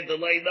efsher get the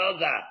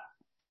leinoga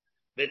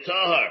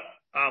v'tohar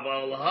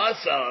aval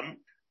hasam.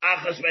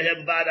 Achas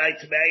mehem badai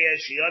tmeya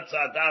shiotza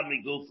adam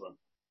migufam.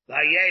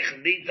 Vayech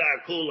nitar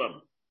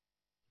kulam.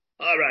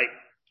 All right.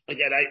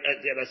 Again,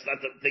 that's not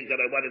the thing that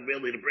I wanted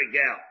really to bring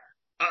out.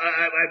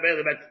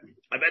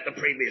 I meant the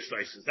previous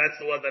Tosfos. That's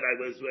the one that I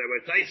was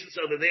where Tosfos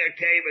over there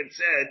came and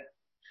said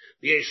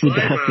the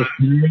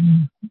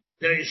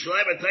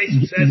Yeshleima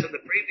Tosfos says in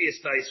the previous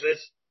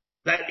Tosfos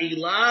that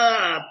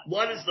Elah,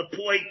 what is the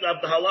point of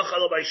the halacha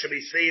l'may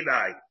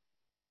Sinai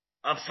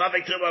of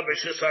Safek Tuba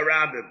B'Shus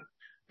HaRabim?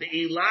 The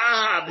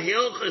Ilah of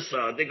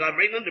Hilchasa, they got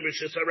bring them to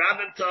B'Shus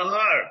HaRabim to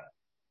her.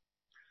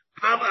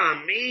 Hava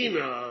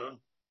Amina,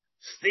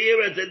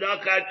 Stira did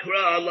not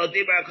kra, lo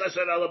dibar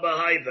chasar ala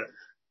bahaiva.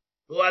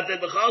 Who had the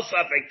B'chal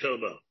Safek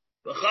Tuba?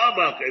 B'chal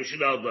Bakim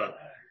Shnova.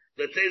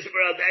 The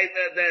Tizbra,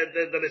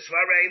 the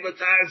Misvara Ein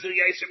Latar Zu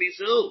Yisr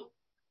Mizu.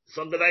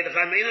 Something like the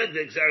Chamina,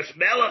 the Xeris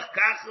Melech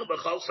Kachel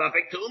B'chal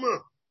Safek Tuba.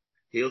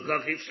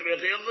 Hilchach Yisr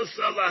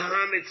Hilchasa,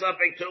 Laham It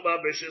Safek Tuba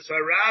B'Shus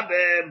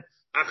HaRabim,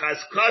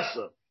 Achaz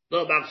Kasa.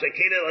 No, but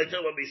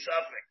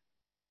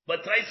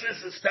Tosfos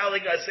is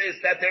telling us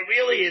is that there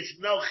really is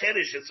no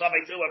chiddush in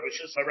Safek Tuba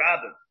B'Shus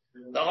HaRabim.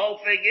 The whole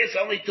thing is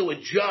only to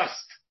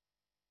adjust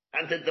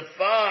and to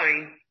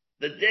define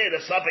the din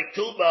of Safek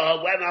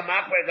Tuba when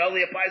Hamakber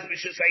only applies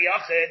B'Shus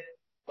HaYachid,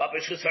 but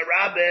B'Shus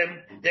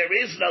HaRabim, there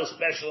is no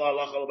special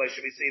halacha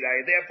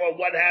l'Bashvisina. Therefore,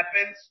 what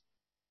happens?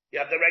 You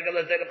have the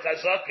regular din of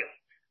Chazakah.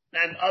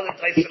 And other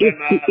places are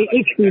not.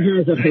 If he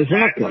has a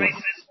Chazakah.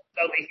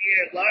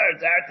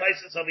 Our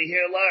places over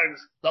here learns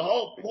the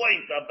whole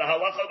point of the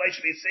halacha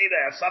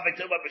l'Bashvisina of Safek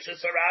Tuba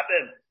B'Shus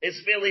HaRabim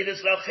is really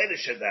there's no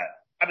chiddush in that.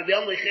 I mean, the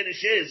only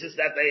chiddush is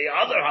that the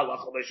other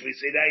halacha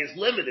l'Bashvisina is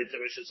limited to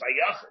B'Shus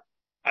HaYachid,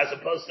 as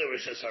opposed to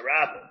Rosh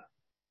Hashanah.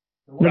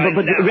 No,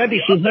 but Rebbe,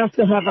 she has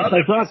to have a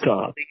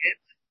chazakah.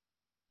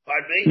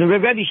 Pardon me? No,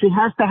 Rebbe, she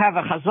has to have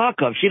a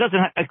chazakah. If she doesn't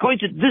have, according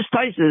to this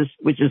Taisus,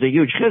 which is a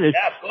huge chiddush,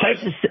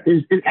 Taisus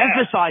is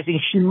emphasizing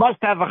she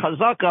must have a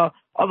chazakah,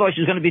 otherwise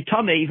she's going to be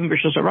tamei even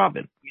Rosh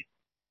Hashanah.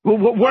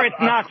 Were it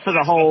not for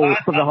the whole, I'm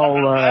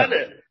not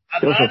it. I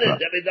mean,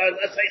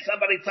 let's say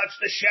somebody touched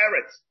the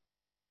sheret.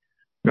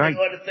 Right. In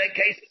order to take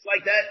cases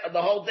like that, and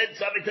the whole din,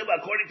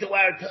 according to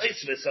our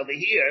Taisus over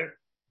here,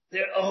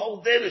 a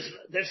whole din is,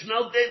 there's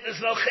no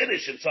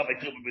chiddush in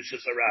Safek Tuba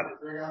B'Shus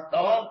HaRabim. The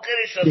whole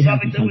chiddush of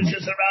Safek Tuba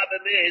B'Shus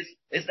HaRabim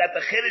is that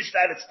the chiddush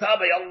that it's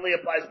tamei only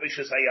applies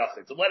B'Shus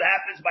HaYachid. So what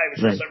happens by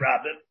B'Shus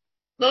HaRabim?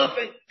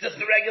 Nothing, just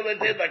a regular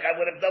din, like I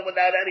would have done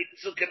without any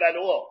psukim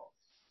at all.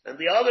 And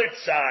the other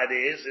side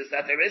is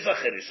that there is a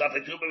chiddush,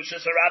 Safek Tuba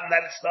B'Shus HaRabim,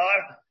 that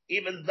star,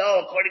 even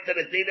though according to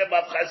the dinim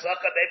of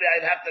Chazakah, maybe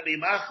I'd have to be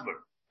machmer.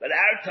 But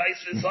our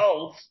Taisus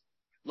holds,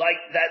 like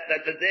that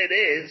the din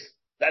is,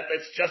 that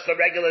it's just a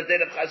regular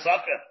din of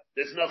Chazakah.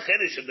 There's no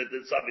chiddush in the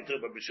din Safek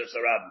Tuba B'Shus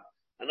HaRabim.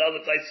 And other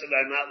places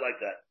are not like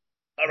that.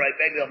 All right,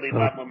 maybe I'll be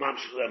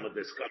mamshulem with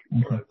this.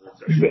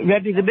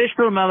 Rebbe, the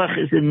Bishul Melech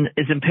is in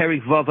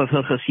Perik Vav of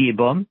Hilchas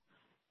Yibam,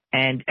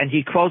 and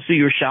he quotes the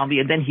Yerushalmi,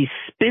 and then he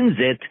spins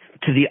it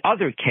to the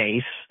other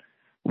case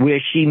where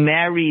she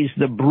marries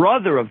the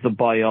brother of the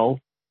boil,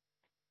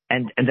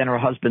 and then her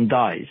husband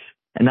dies,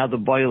 and now the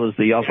boil is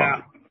the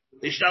Yavam.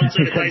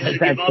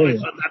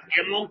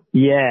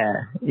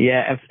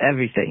 Yeah,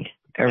 everything.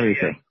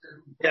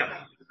 Yeah.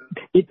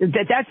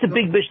 That's the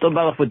big Bishul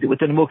Melech with the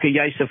Nemuka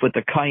Yosef, with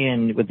the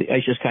Kayin, with the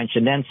Eishes Kayin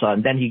Shenensa,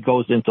 and then he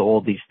goes into all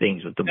these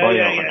things with the boil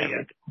and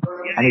everything.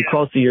 And he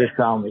quotes the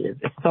Yerushalmi.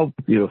 It's so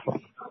beautiful.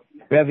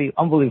 Rebbe,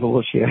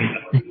 unbelievable shir.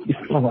 Thank you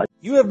so much.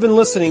 You have been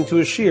listening to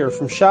a shir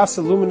from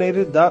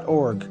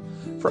shasilluminated.org.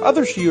 For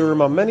other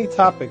shiurim on many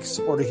topics,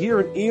 or to hear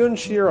an Iyun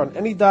shir on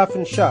any daf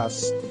in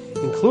Shas,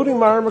 including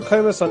Mara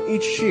Mekaymas on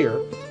each shir,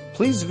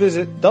 please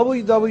visit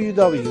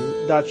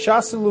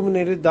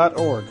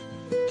www.shasilluminated.org.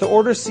 To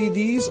order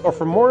CDs or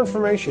for more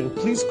information,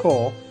 please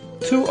call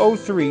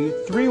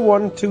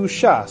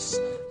 203-312-SHAS.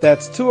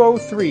 That's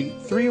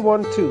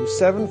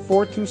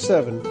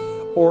 203-312-7427,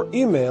 or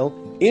email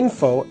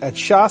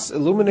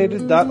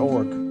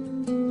info@shasilluminated.org.